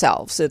for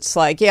themselves. It's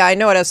like, yeah, I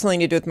know it has something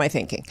to do with my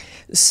thinking.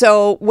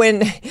 So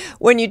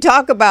when you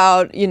talk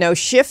about,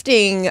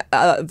 shifting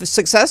a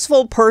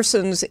successful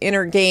person's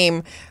inner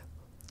game,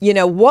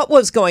 what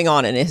was going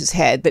on in his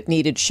head that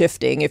needed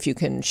shifting, if you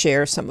can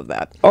share some of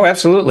that? Oh,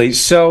 absolutely.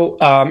 So,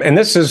 and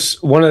this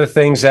is one of the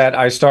things that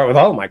I start with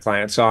all of my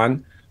clients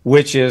on,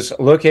 which is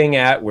looking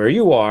at where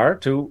you are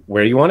to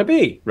where you want to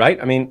be,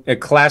 right? I mean, a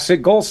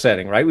classic goal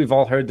setting, right? We've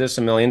all heard this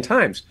a million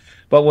times.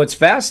 But what's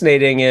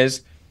fascinating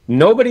is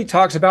nobody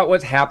talks about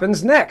what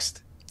happens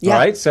next. Yeah. All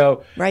right.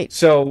 So, right.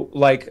 So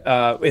like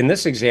in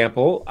this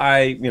example,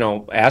 I,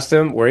 asked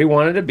him where he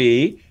wanted to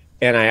be.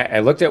 And I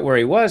looked at where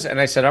he was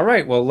and I said, all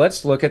right, well,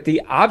 let's look at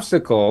the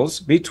obstacles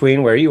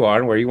between where you are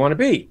and where you want to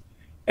be.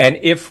 And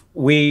if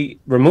we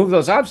remove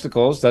those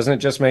obstacles, doesn't it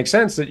just make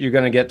sense that you're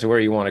going to get to where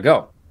you want to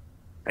go?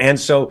 And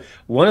so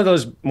one of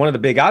the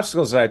big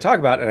obstacles that I talk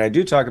about, and I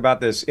do talk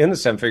about this in the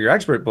 7-Figure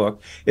Expert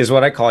book, is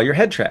what I call your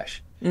head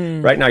trash.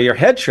 Right now, your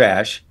head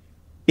trash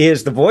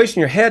is the voice in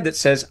your head that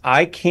says,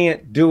 "I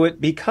can't do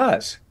it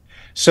because."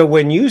 So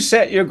when you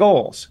set your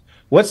goals,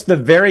 what's the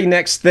very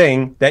next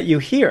thing that you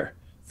hear?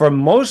 For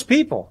most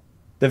people,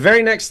 the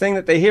very next thing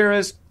that they hear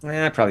is,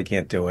 "I probably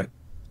can't do it."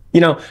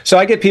 So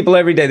I get people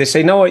every day. They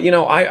say, "No,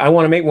 I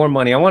want to make more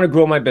money. I want to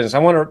grow my business. I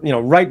want to,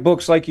 write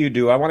books like you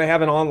do. I want to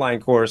have an online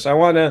course. I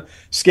want to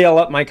scale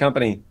up my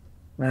company.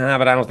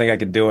 But I don't think I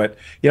could do it.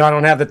 I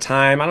don't have the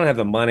time. I don't have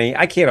the money.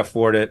 I can't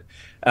afford it.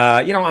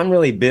 I'm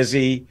really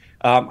busy.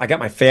 I got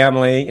my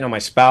family, my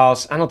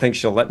spouse. I don't think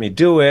she'll let me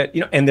do it."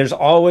 And there's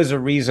always a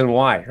reason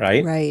why,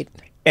 right? Right.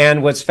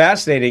 And what's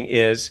fascinating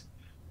is,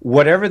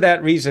 whatever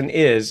that reason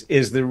is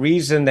the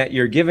reason that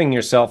you're giving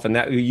yourself and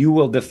that you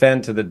will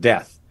defend to the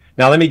death.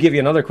 Now, let me give you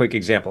another quick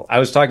example. I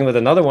was talking with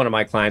another one of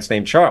my clients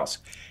named Charles,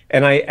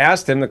 and I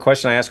asked him the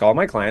question I ask all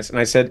my clients, and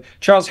I said,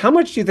 "Charles, how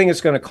much do you think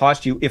it's going to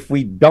cost you if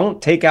we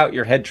don't take out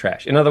your head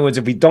trash? In other words,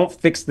 if we don't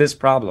fix this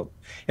problem?"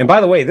 And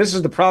by the way, this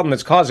is the problem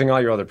that's causing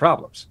all your other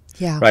problems,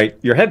 right?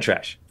 Your head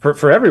trash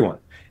for everyone.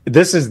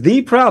 This is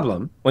the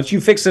problem. Once you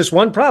fix this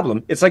one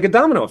problem, it's like a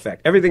domino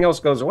effect. Everything else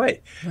goes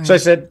away. Right.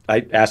 So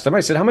I asked him,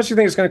 said, "How much do you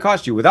think it's going to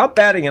cost you?" Without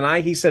batting an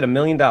eye, he said $1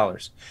 million.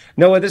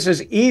 Noah, this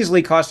is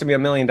easily costing me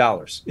 $1 million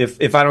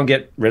if I don't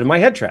get rid of my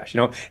head trash.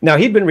 Now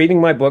he'd been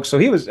reading my book. So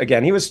he was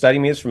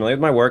studying me. He was familiar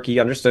with my work. He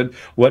understood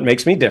what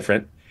makes me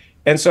different.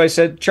 And so I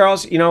said,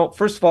 "Charles,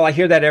 first of all, I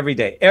hear that every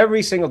day.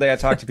 Every single day I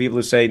talk to people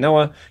who say,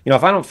 'Noah,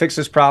 if I don't fix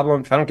this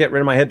problem, if I don't get rid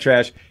of my head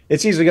trash,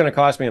 it's easily going to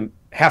cost me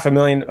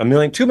 $500,000, $1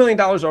 million, $2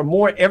 million or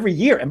more every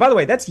year.'" And by the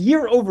way, that's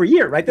year over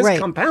year, right? This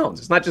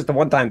compounds. It's not just a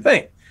one-time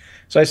thing.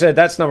 So I said,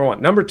 that's number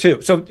one. Number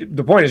two, so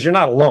the point is you're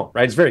not alone,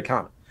 right? It's very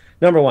common.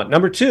 Number one.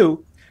 Number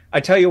two, I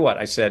tell you what,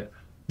 I said,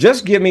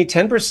 just give me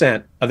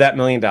 10% of that $1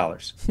 million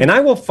and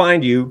I will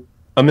find you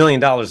 $1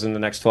 million in the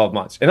next 12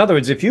 months. In other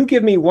words, if you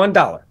give me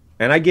 $1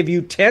 and I give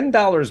you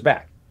 $10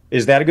 back,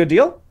 is that a good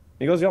deal?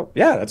 He goes,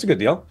 yeah, that's a good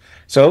deal.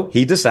 So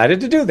he decided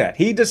to do that.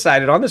 He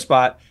decided on the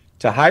spot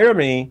to hire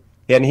me,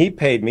 and he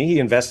paid me. He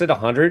invested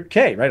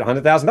 $100K, right?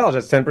 $100,000.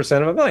 That's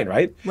 10% of $1 million,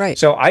 right? Right.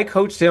 So I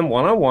coached him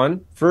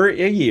one-on-one for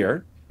a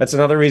year. That's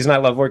another reason I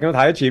love working with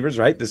high achievers,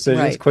 right?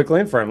 Decisions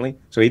quickly and firmly.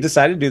 So he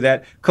decided to do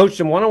that, coached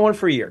him one-on-one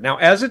for a year. Now,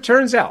 as it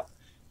turns out,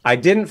 I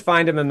didn't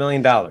find him $1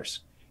 million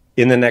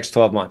in the next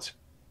 12 months.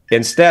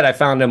 Instead, I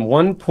found him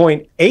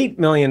 $1.8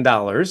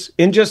 million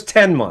in just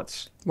 10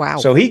 months. Wow.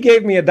 So he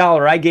gave me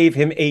 $1. I gave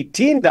him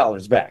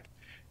 $18 back.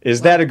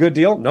 Is that a good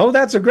deal? No,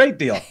 that's a great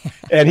deal.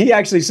 And he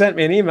actually sent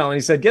me an email and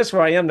he said, guess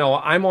where I am,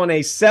 Noah? I'm on a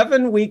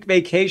 7-week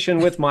vacation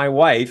with my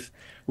wife.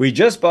 We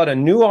just bought a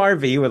new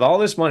RV with all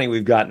this money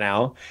we've got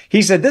now.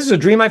 He said, this is a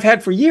dream I've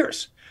had for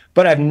years,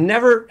 but I've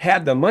never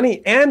had the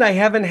money and I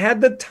haven't had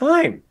the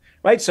time.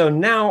 Right. So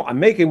now I'm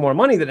making more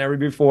money than ever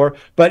before.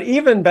 But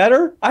even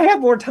better, I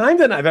have more time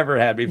than I've ever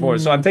had before.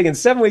 So I'm taking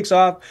 7 weeks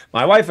off.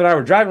 My wife and I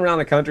were driving around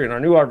the country in our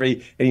new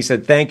RV. And he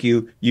said, thank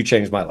you. You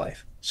changed my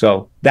life.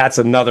 So that's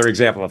another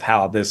example of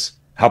how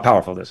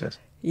powerful this is.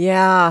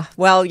 Yeah.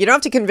 Well, you don't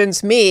have to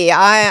convince me.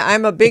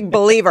 I'm a big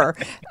believer.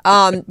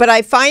 But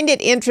I find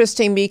it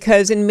interesting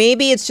because, and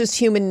maybe it's just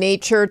human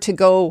nature to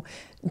go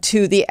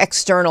to the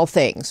external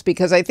things,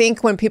 because I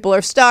think when people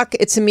are stuck,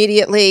 it's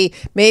immediately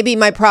maybe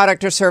my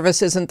product or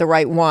service isn't the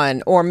right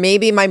one, or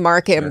maybe my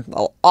market,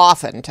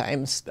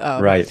 oftentimes,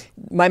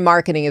 my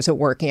marketing isn't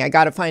working. I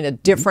got to find a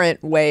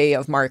different way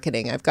of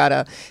marketing. I've got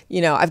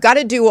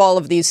to do all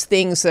of these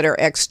things that are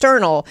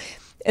external.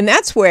 And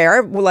that's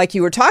where, like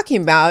you were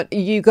talking about,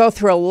 you go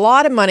through a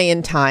lot of money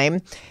and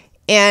time.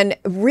 And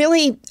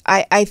really,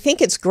 I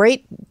think it's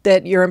great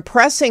that you're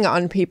impressing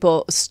on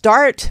people.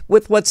 Start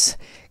with what's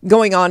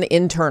going on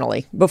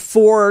internally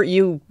before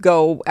you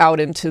go out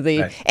into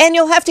the, and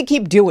you'll have to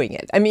keep doing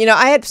it. I mean,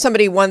 I had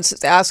somebody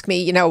once ask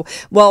me,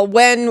 well,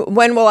 when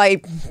will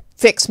I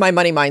fix my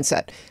money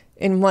mindset?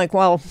 And I'm like,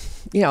 well,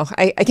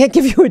 I can't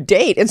give you a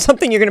date. It's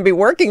something you're going to be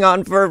working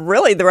on for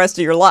really the rest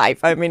of your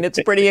life. I mean,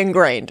 it's pretty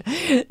ingrained.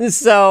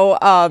 So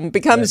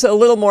becomes a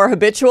little more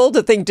habitual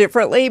to think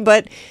differently.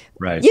 But,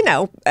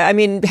 I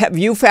mean, have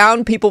you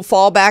found people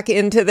fall back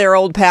into their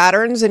old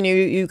patterns, and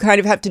you kind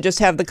of have to just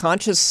have the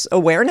conscious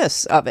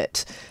awareness of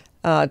it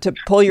to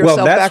pull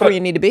yourself back where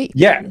you need to be?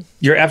 Yeah,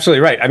 you're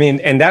absolutely right. I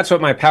mean, and that's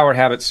what my Power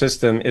Habit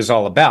System is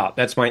all about.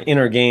 That's my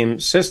inner game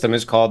system,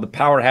 is called the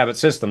Power Habit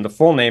System. The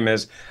full name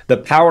is The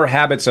Power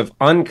Habits of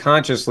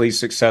Unconsciously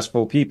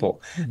Successful People.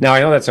 Now,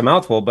 I know that's a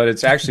mouthful, but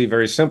it's actually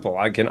very simple.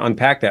 I can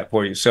unpack that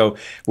for you. So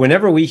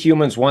whenever we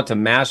humans want to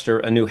master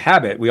a new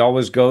habit, we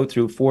always go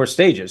through 4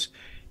 stages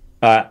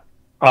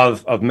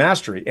of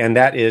mastery. And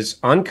that is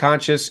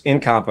unconscious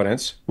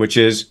incompetence, which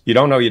is you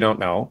don't know you don't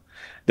know.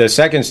 The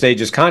second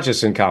stage is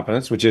conscious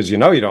incompetence, which is you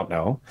don't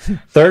know.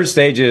 Third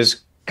stage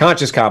is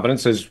conscious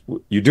competence, is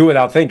you do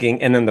without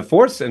thinking. And then the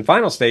fourth and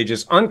final stage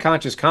is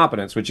unconscious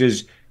competence, which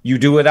is you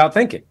do without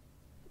thinking,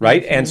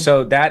 right? And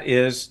so that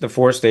is the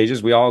 4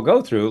 stages we all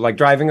go through, like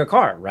driving a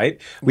car, right?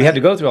 We had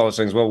to go through all those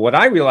things. Well, what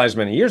I realized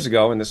many years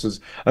ago, and this is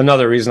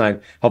another reason I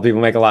help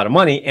people make a lot of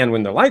money and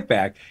win their life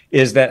back,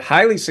 is that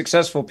highly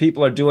successful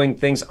people are doing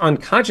things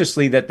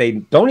unconsciously that they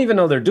don't even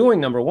know they're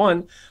doing, number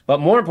one. But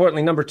more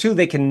importantly, number 2,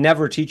 they can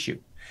never teach you.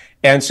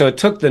 And so it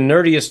took the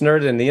nerdiest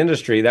nerd in the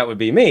industry, that would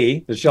be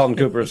me, the Sheldon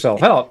Cooper of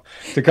self-help,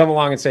 to come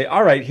along and say,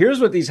 all right, here's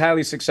what these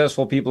highly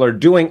successful people are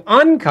doing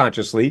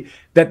unconsciously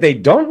that they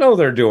don't know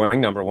they're doing,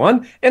 number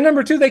 1. And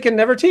number 2, they can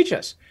never teach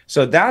us.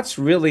 So that's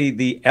really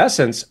the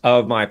essence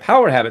of my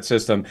Power Habit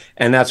System.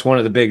 And that's one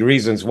of the big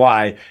reasons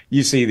why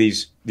you see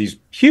these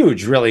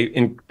huge,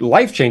 really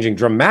life-changing,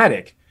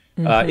 dramatic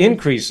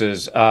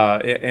increases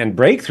and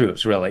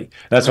breakthroughs, really.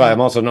 That's why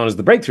I'm also known as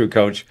the breakthrough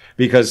coach,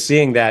 because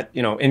seeing that,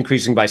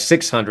 increasing by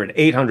 600,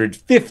 800,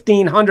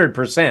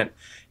 1,500%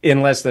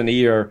 in less than a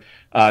year,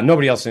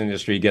 nobody else in the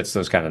industry gets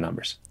those kind of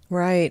numbers.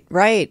 Right.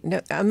 No,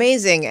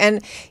 amazing.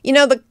 And,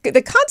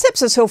 the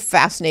concepts are so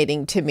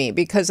fascinating to me,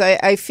 because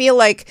I feel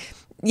like,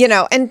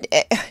 and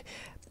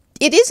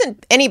it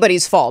isn't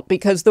anybody's fault,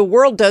 because the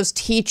world does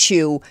teach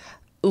you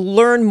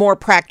learn more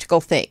practical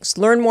things,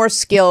 learn more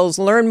skills,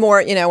 learn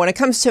more, when it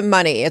comes to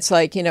money, it's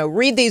like,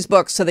 read these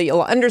books so that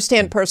you'll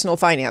understand personal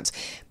finance.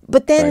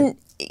 But then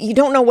you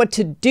don't know what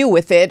to do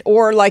with it.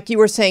 Or like you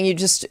were saying,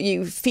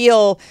 you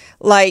feel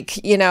like,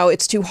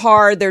 it's too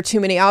hard. There are too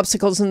many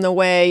obstacles in the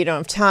way. You don't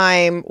have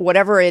time,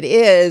 whatever it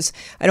is.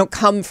 I don't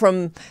come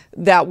from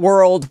that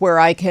world where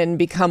I can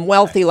become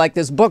wealthy like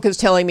this book is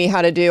telling me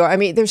how to do. I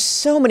mean, there's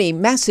so many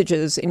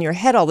messages in your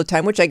head all the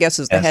time, which I guess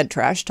is the head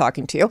trash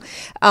talking to you.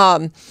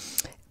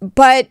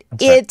 But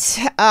it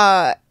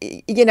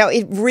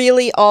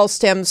really all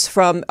stems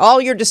from,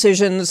 all your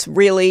decisions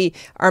really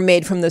are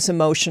made from this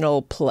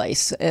emotional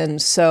place.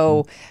 And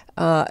so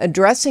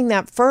addressing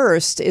that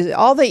first is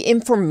all the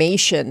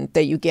information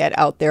that you get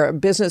out there.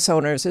 Business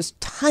owners, there's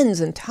tons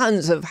and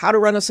tons of how to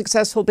run a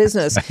successful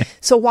business.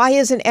 So why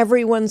isn't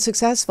everyone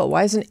successful?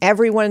 Why isn't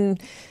everyone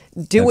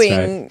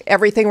doing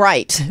everything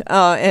right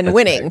and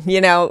winning? Right.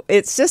 You know,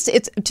 it's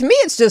to me,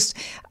 it's just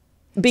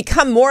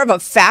become more of a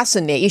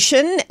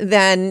fascination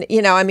than,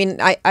 you know, I mean,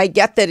 I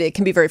get that it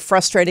can be very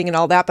frustrating and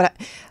all that, but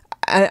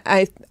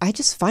I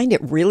just find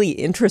it really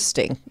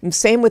interesting. And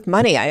same with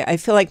money. I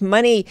feel like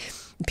money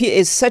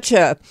is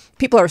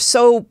people are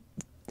so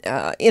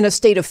in a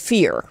state of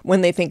fear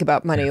when they think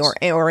about money,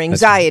 or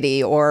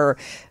anxiety or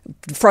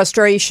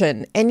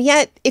frustration. And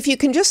yet, if you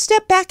can just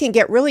step back and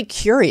get really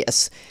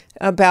curious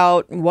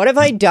about what have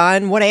I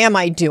done, what am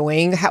I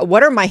doing,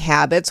 what are my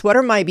habits, what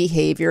are my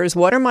behaviors,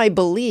 what are my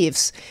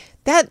beliefs,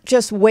 that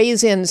just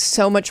weighs in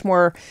so much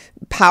more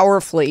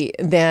powerfully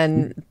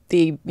than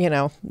the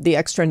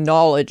extra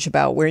knowledge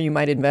about where you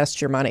might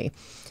invest your money.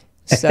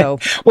 So,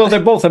 well, they're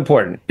both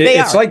important.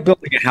 It's like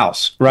building a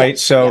house, right?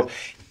 So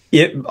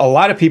a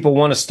lot of people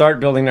want to start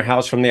building their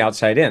house from the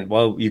outside in.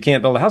 Well, you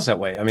can't build a house that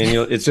way. I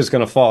mean, it's just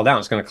going to fall down.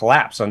 It's going to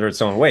collapse under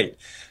its own weight.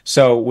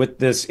 So with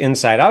this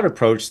inside out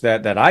approach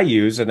that I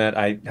use and that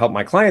I help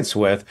my clients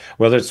with,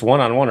 whether it's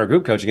one-on-one or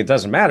group coaching, it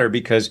doesn't matter,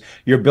 because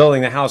you're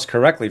building the house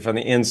correctly from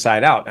the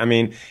inside out. I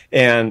mean,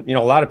 and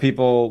a lot of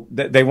people,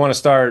 they want to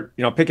start,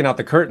 picking out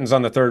the curtains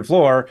on the third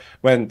floor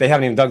when they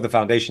haven't even dug the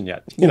foundation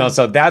yet.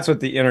 So that's what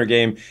the inner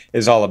game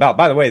is all about.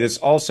 By the way, this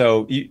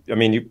also,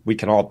 we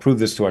can all prove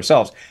this to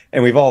ourselves,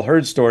 and we've all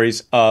heard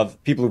stories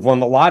of people who've won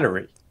the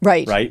lottery.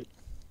 Right.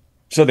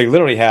 So they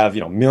literally have,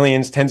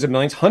 millions, tens of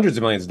millions, hundreds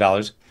of millions of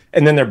dollars,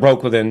 and then they're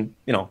broke within,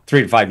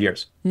 3 to 5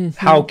 years. Mm-hmm.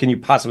 How can you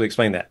possibly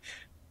explain that?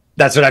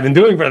 That's what I've been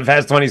doing for the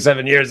past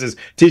 27 years, is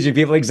teaching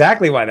people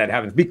exactly why that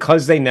happens,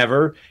 because they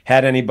never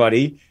had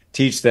anybody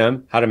teach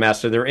them how to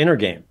master their inner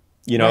game.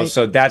 Right.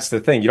 So that's the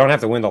thing. You don't have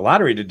to win the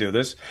lottery to do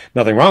this.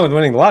 Nothing wrong with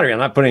winning the lottery. I'm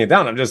not putting it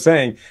down. I'm just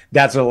saying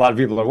that's what a lot of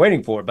people are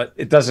waiting for. But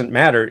it doesn't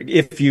matter.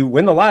 If you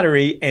win the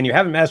lottery and you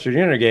haven't mastered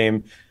your inner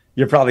game,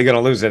 you're probably going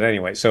to lose it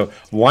anyway. So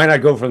why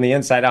not go from the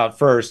inside out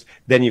first?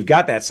 Then you've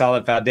got that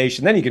solid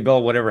foundation. Then you can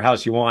build whatever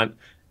house you want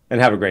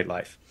and have a great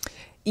life.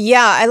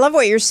 Yeah, I love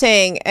what you're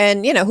saying.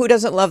 And, who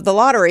doesn't love the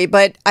lottery?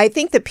 But I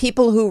think the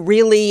people who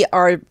really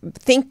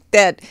think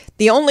that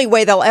the only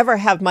way they'll ever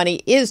have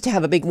money is to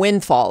have a big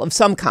windfall of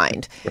some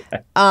kind.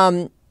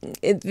 Right.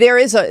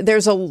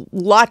 There's a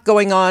lot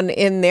going on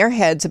in their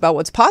heads about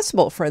what's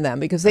possible for them,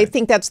 because they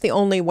think that's the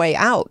only way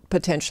out,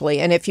 potentially.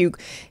 And if you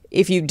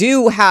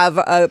do have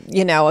a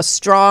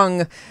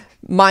strong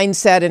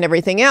mindset and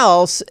everything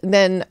else,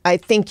 then I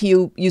think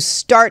you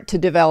start to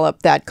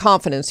develop that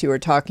confidence you were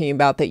talking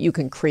about, that you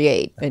can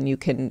create and you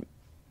can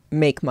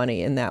make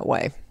money in that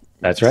way.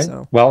 That's right.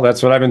 So. Well,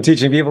 that's what I've been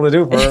teaching people to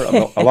do for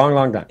a long,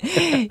 long time.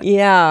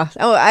 Yeah.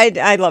 Oh,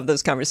 I love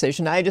this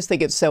conversation. I just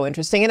think it's so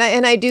interesting.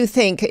 And I do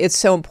think it's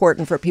so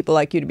important for people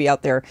like you to be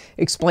out there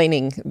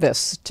explaining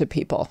this to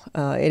people.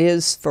 It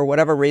is, for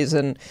whatever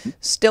reason,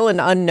 still an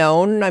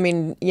unknown. I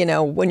mean,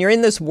 when you're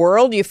in this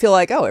world, you feel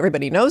like, oh,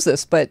 everybody knows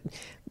this, but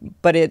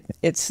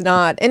it's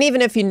not. And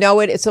even if you know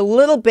it, it's a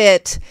little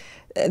bit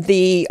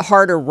the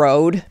harder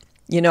road.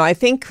 I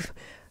think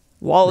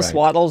Wallace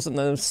Wattles in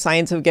The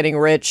Science of Getting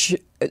Rich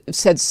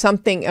said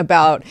something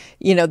about,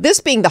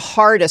 this being the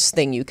hardest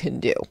thing you can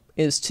do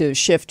is to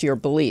shift your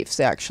beliefs,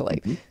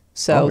 actually. Mm-hmm.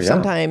 So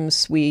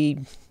sometimes we,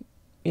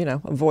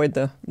 avoid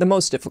the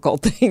most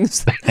difficult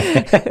things.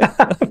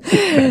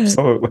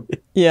 Absolutely.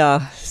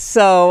 Yeah.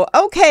 So,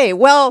 okay.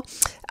 Well,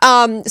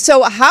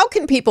 so how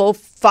can people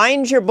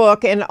find your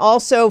book and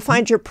also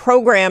find your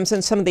programs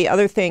and some of the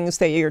other things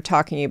that you're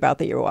talking about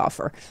that you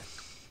offer?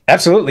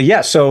 Absolutely.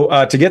 Yeah.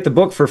 So to get the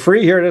book for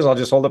free, here it is. I'll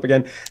just hold up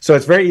again. So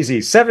it's very easy.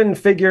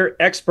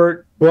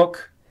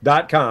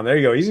 7figureexpertbook.com. There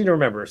you go. Easy to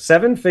remember.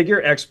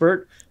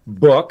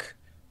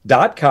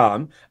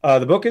 7figureexpertbook.com.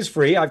 The book is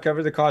free. I've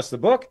covered the cost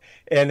of the book.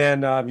 And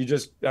then you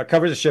just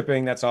cover the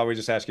shipping. That's all. We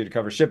just ask you to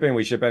cover shipping.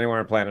 We ship anywhere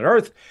on planet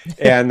Earth.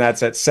 And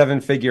that's at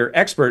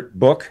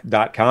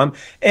 7figureexpertbook.com.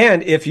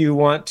 And if you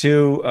want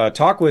to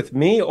talk with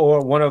me or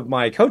one of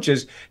my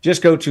coaches,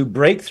 just go to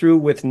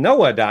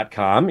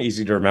breakthroughwithnoah.com.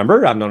 Easy to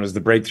remember. I'm known as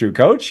the Breakthrough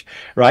Coach,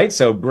 right?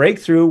 So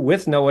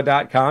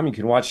breakthroughwithnoah.com. You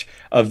can watch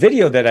a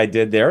video that I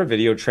did there, a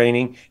video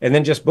training, and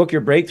then just book your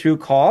breakthrough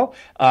call.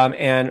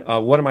 And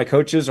one of my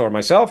coaches or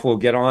myself will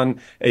get on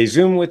a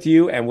Zoom with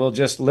you, and we'll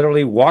just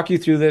literally walk you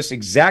through this,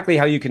 exactly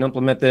how you can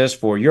implement this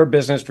for your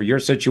business, for your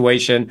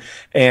situation,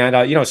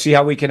 and see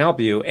how we can help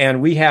you.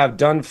 And we have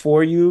done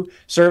for you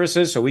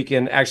services, so we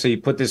can actually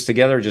put this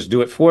together, just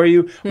do it for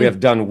you. We have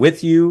done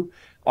with you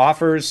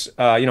offers,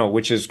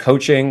 which is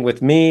coaching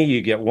with me.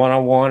 You get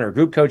one-on-one or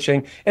group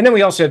coaching. And then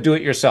we also have do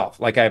it yourself.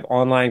 Like I have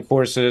online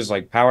courses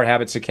like Power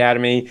Habits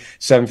Academy,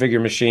 7-Figure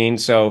Machine.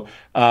 So,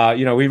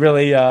 we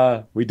really,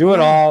 we do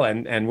it all,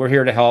 and we're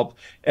here to help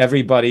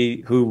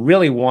everybody who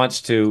really wants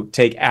to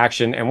take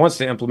action and wants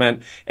to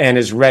implement and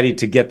is ready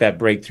to get that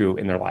breakthrough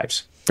in their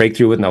lives.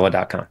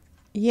 Breakthroughwithnoah.com.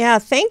 Yeah,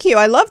 thank you.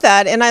 I love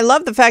that. And I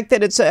love the fact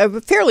that it's a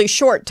fairly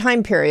short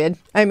time period.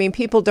 I mean,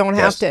 people don't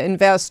have to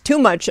invest too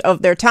much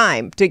of their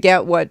time to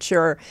get what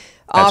you're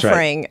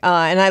offering.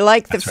 Right. And I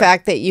like the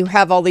fact that you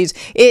have all these.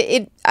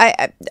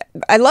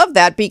 I love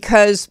that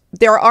because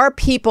there are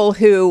people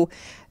who,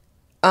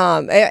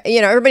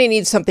 everybody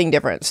needs something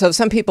different. So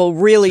some people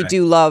really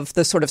do love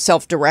the sort of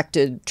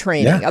self-directed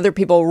training. Other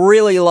people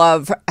really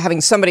love having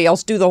somebody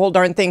else do the whole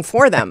darn thing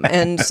for them.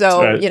 And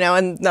so,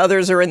 and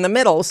others are in the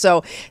middle.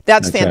 So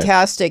that's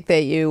fantastic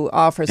that you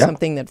offer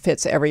something that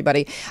fits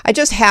everybody. I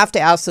just have to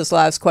ask this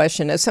last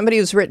question. As somebody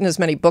who's written as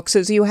many books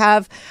as you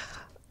have,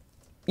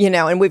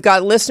 and we've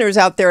got listeners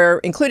out there,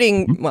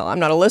 including, well, I'm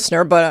not a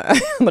listener, but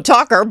I'm a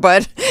talker,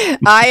 but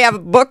I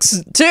have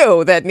books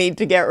too that need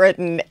to get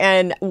written.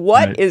 And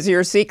what is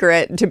your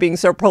secret to being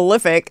so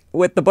prolific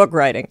with the book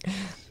writing?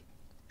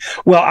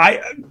 Well,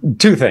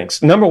 two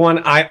things. Number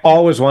one, I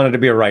always wanted to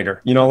be a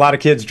writer. A lot of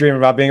kids dream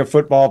about being a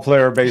football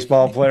player,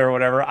 baseball player, or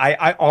whatever.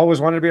 I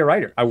always wanted to be a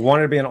writer. I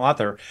wanted to be an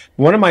author.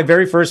 One of my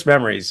very first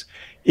memories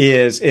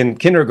is in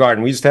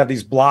kindergarten. We used to have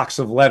these blocks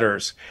of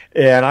letters,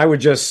 and I would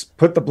just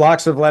put the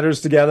blocks of letters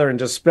together and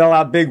just spell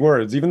out big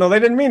words, even though they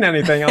didn't mean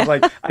anything. I was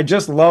like, I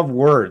just love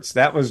words.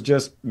 That was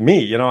just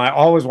me. I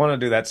always wanted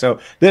to do that.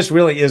 So this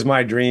really is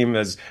my dream,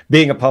 as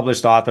being a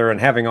published author and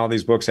having all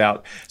these books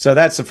out. So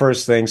that's the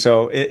first thing.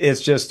 So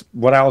it's just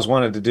what I always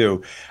wanted to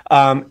do.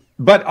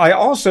 But I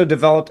also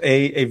developed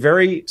a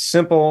very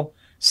simple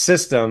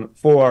system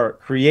for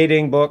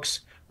creating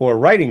books, for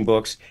writing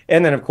books,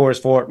 and then, of course,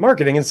 for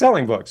marketing and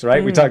selling books,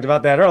 right? We talked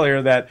about that earlier,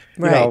 that,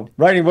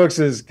 writing books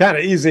is kind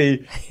of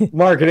easy.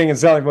 Marketing and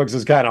selling books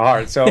is kind of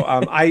hard. So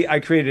I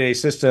created a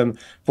system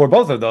for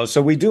both of those.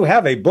 So we do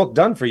have a book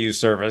done for you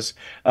service,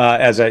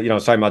 as I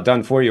was talking about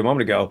done for you a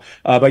moment ago.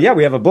 But yeah,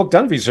 we have a book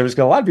done for you service,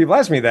 because a lot of people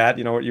ask me that,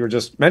 what you were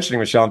just mentioning,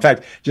 Michelle. In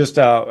fact, just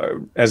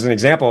as an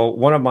example,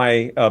 one of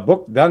my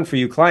book done for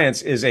you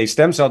clients is a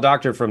stem cell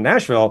doctor from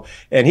Nashville.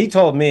 And he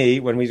told me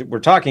when we were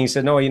talking, he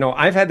said, no,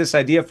 I've had this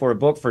idea for a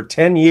book for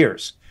 10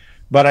 years,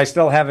 but I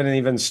still haven't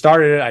even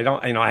started it. I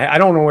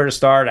don't know where to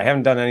start. I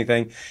haven't done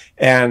anything.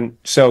 And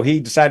so he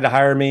decided to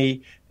hire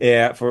me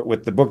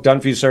with the book done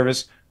for you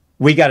service.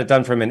 We got it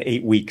done for him in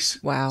 8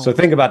 weeks. Wow. So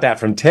think about that,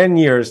 from 10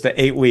 years to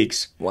 8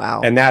 weeks.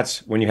 Wow. And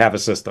that's when you have a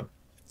system.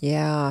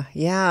 Yeah,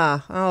 yeah.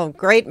 Oh,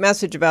 great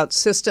message about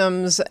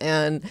systems,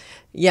 and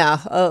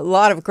a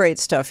lot of great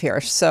stuff here.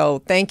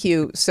 So thank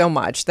you so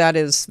much. That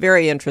is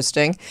very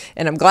interesting.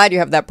 And I'm glad you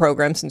have that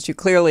program, since you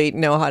clearly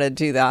know how to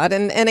do that.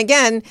 And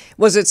again,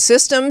 was it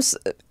systems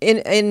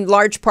in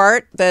large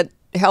part that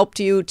helped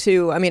you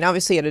to,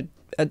 obviously you had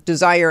a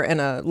desire and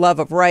a love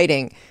of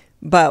writing,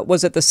 but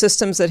was it the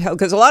systems that helped?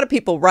 Because a lot of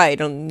people write,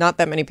 and not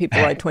that many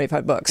people write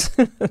 25 books.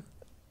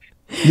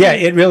 Yeah,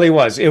 it really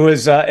was. It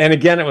was, and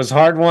again, it was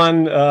hard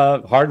won,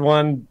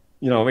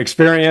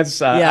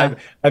 experience.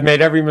 I've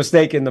made every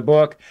mistake in the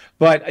book,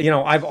 but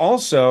I've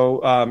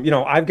also,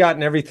 I've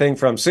gotten everything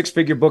from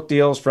 6-figure book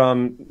deals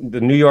from the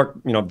New York,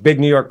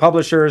 big New York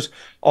publishers,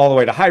 all the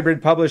way to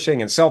hybrid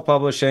publishing and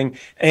self-publishing.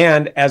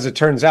 And as it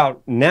turns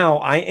out, now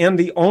I am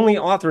the only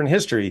author in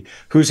history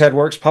who's had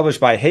works published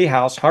by Hay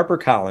House,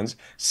 HarperCollins,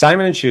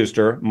 Simon &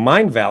 Schuster,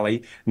 Mind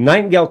Valley,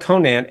 Nightingale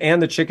Conan,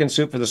 and the Chicken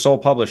Soup for the Soul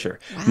publisher.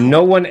 Wow.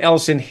 No one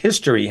else in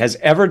history has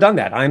ever done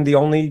that. I'm the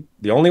only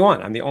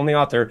one. I'm the only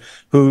author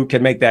who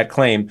can make that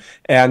claim.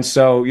 And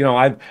so,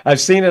 I've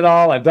seen it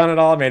all. I've done it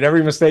all. I made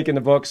every mistake in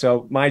the book.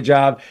 So my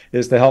job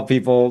is to help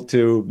people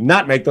to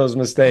not make those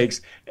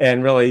mistakes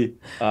and really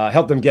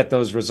help them get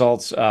those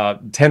results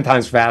 10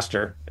 times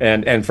faster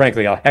and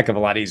frankly, a heck of a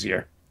lot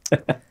easier.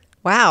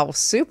 Wow,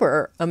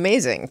 super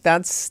amazing.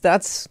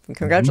 That's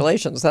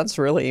congratulations. That's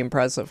really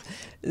impressive.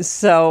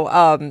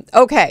 So,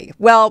 okay.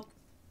 Well,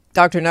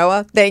 Dr.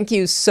 Noah, thank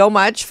you so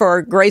much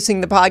for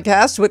gracing the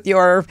podcast with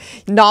your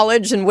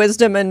knowledge and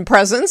wisdom and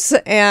presence.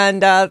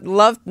 And I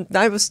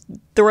was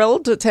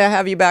thrilled to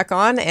have you back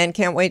on, and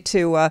can't wait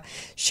to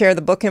share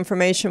the book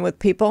information with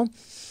people.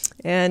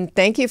 And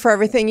thank you for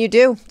everything you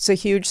do. It's a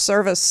huge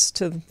service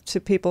to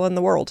people in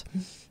the world.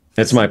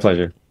 It's my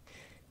pleasure.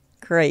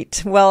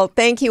 Great. Well,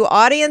 thank you,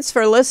 audience,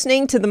 for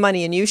listening to the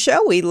Money and You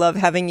Show. We love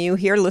having you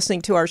here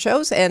listening to our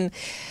shows. And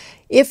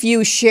if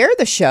you share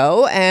the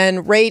show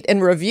and rate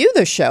and review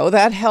the show,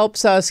 that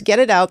helps us get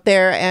it out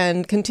there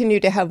and continue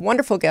to have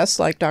wonderful guests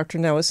like Dr.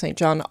 Noah St.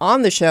 John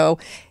on the show,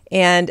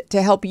 and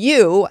to help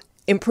you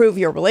improve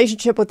your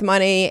relationship with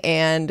money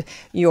and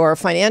your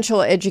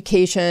financial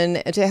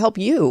education, to help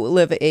you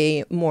live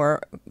a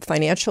more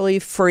financially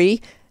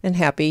free and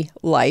happy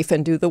life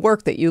and do the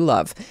work that you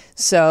love.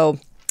 So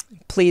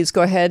please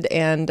go ahead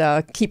and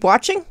keep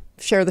watching,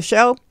 share the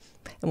show,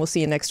 and we'll see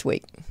you next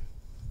week.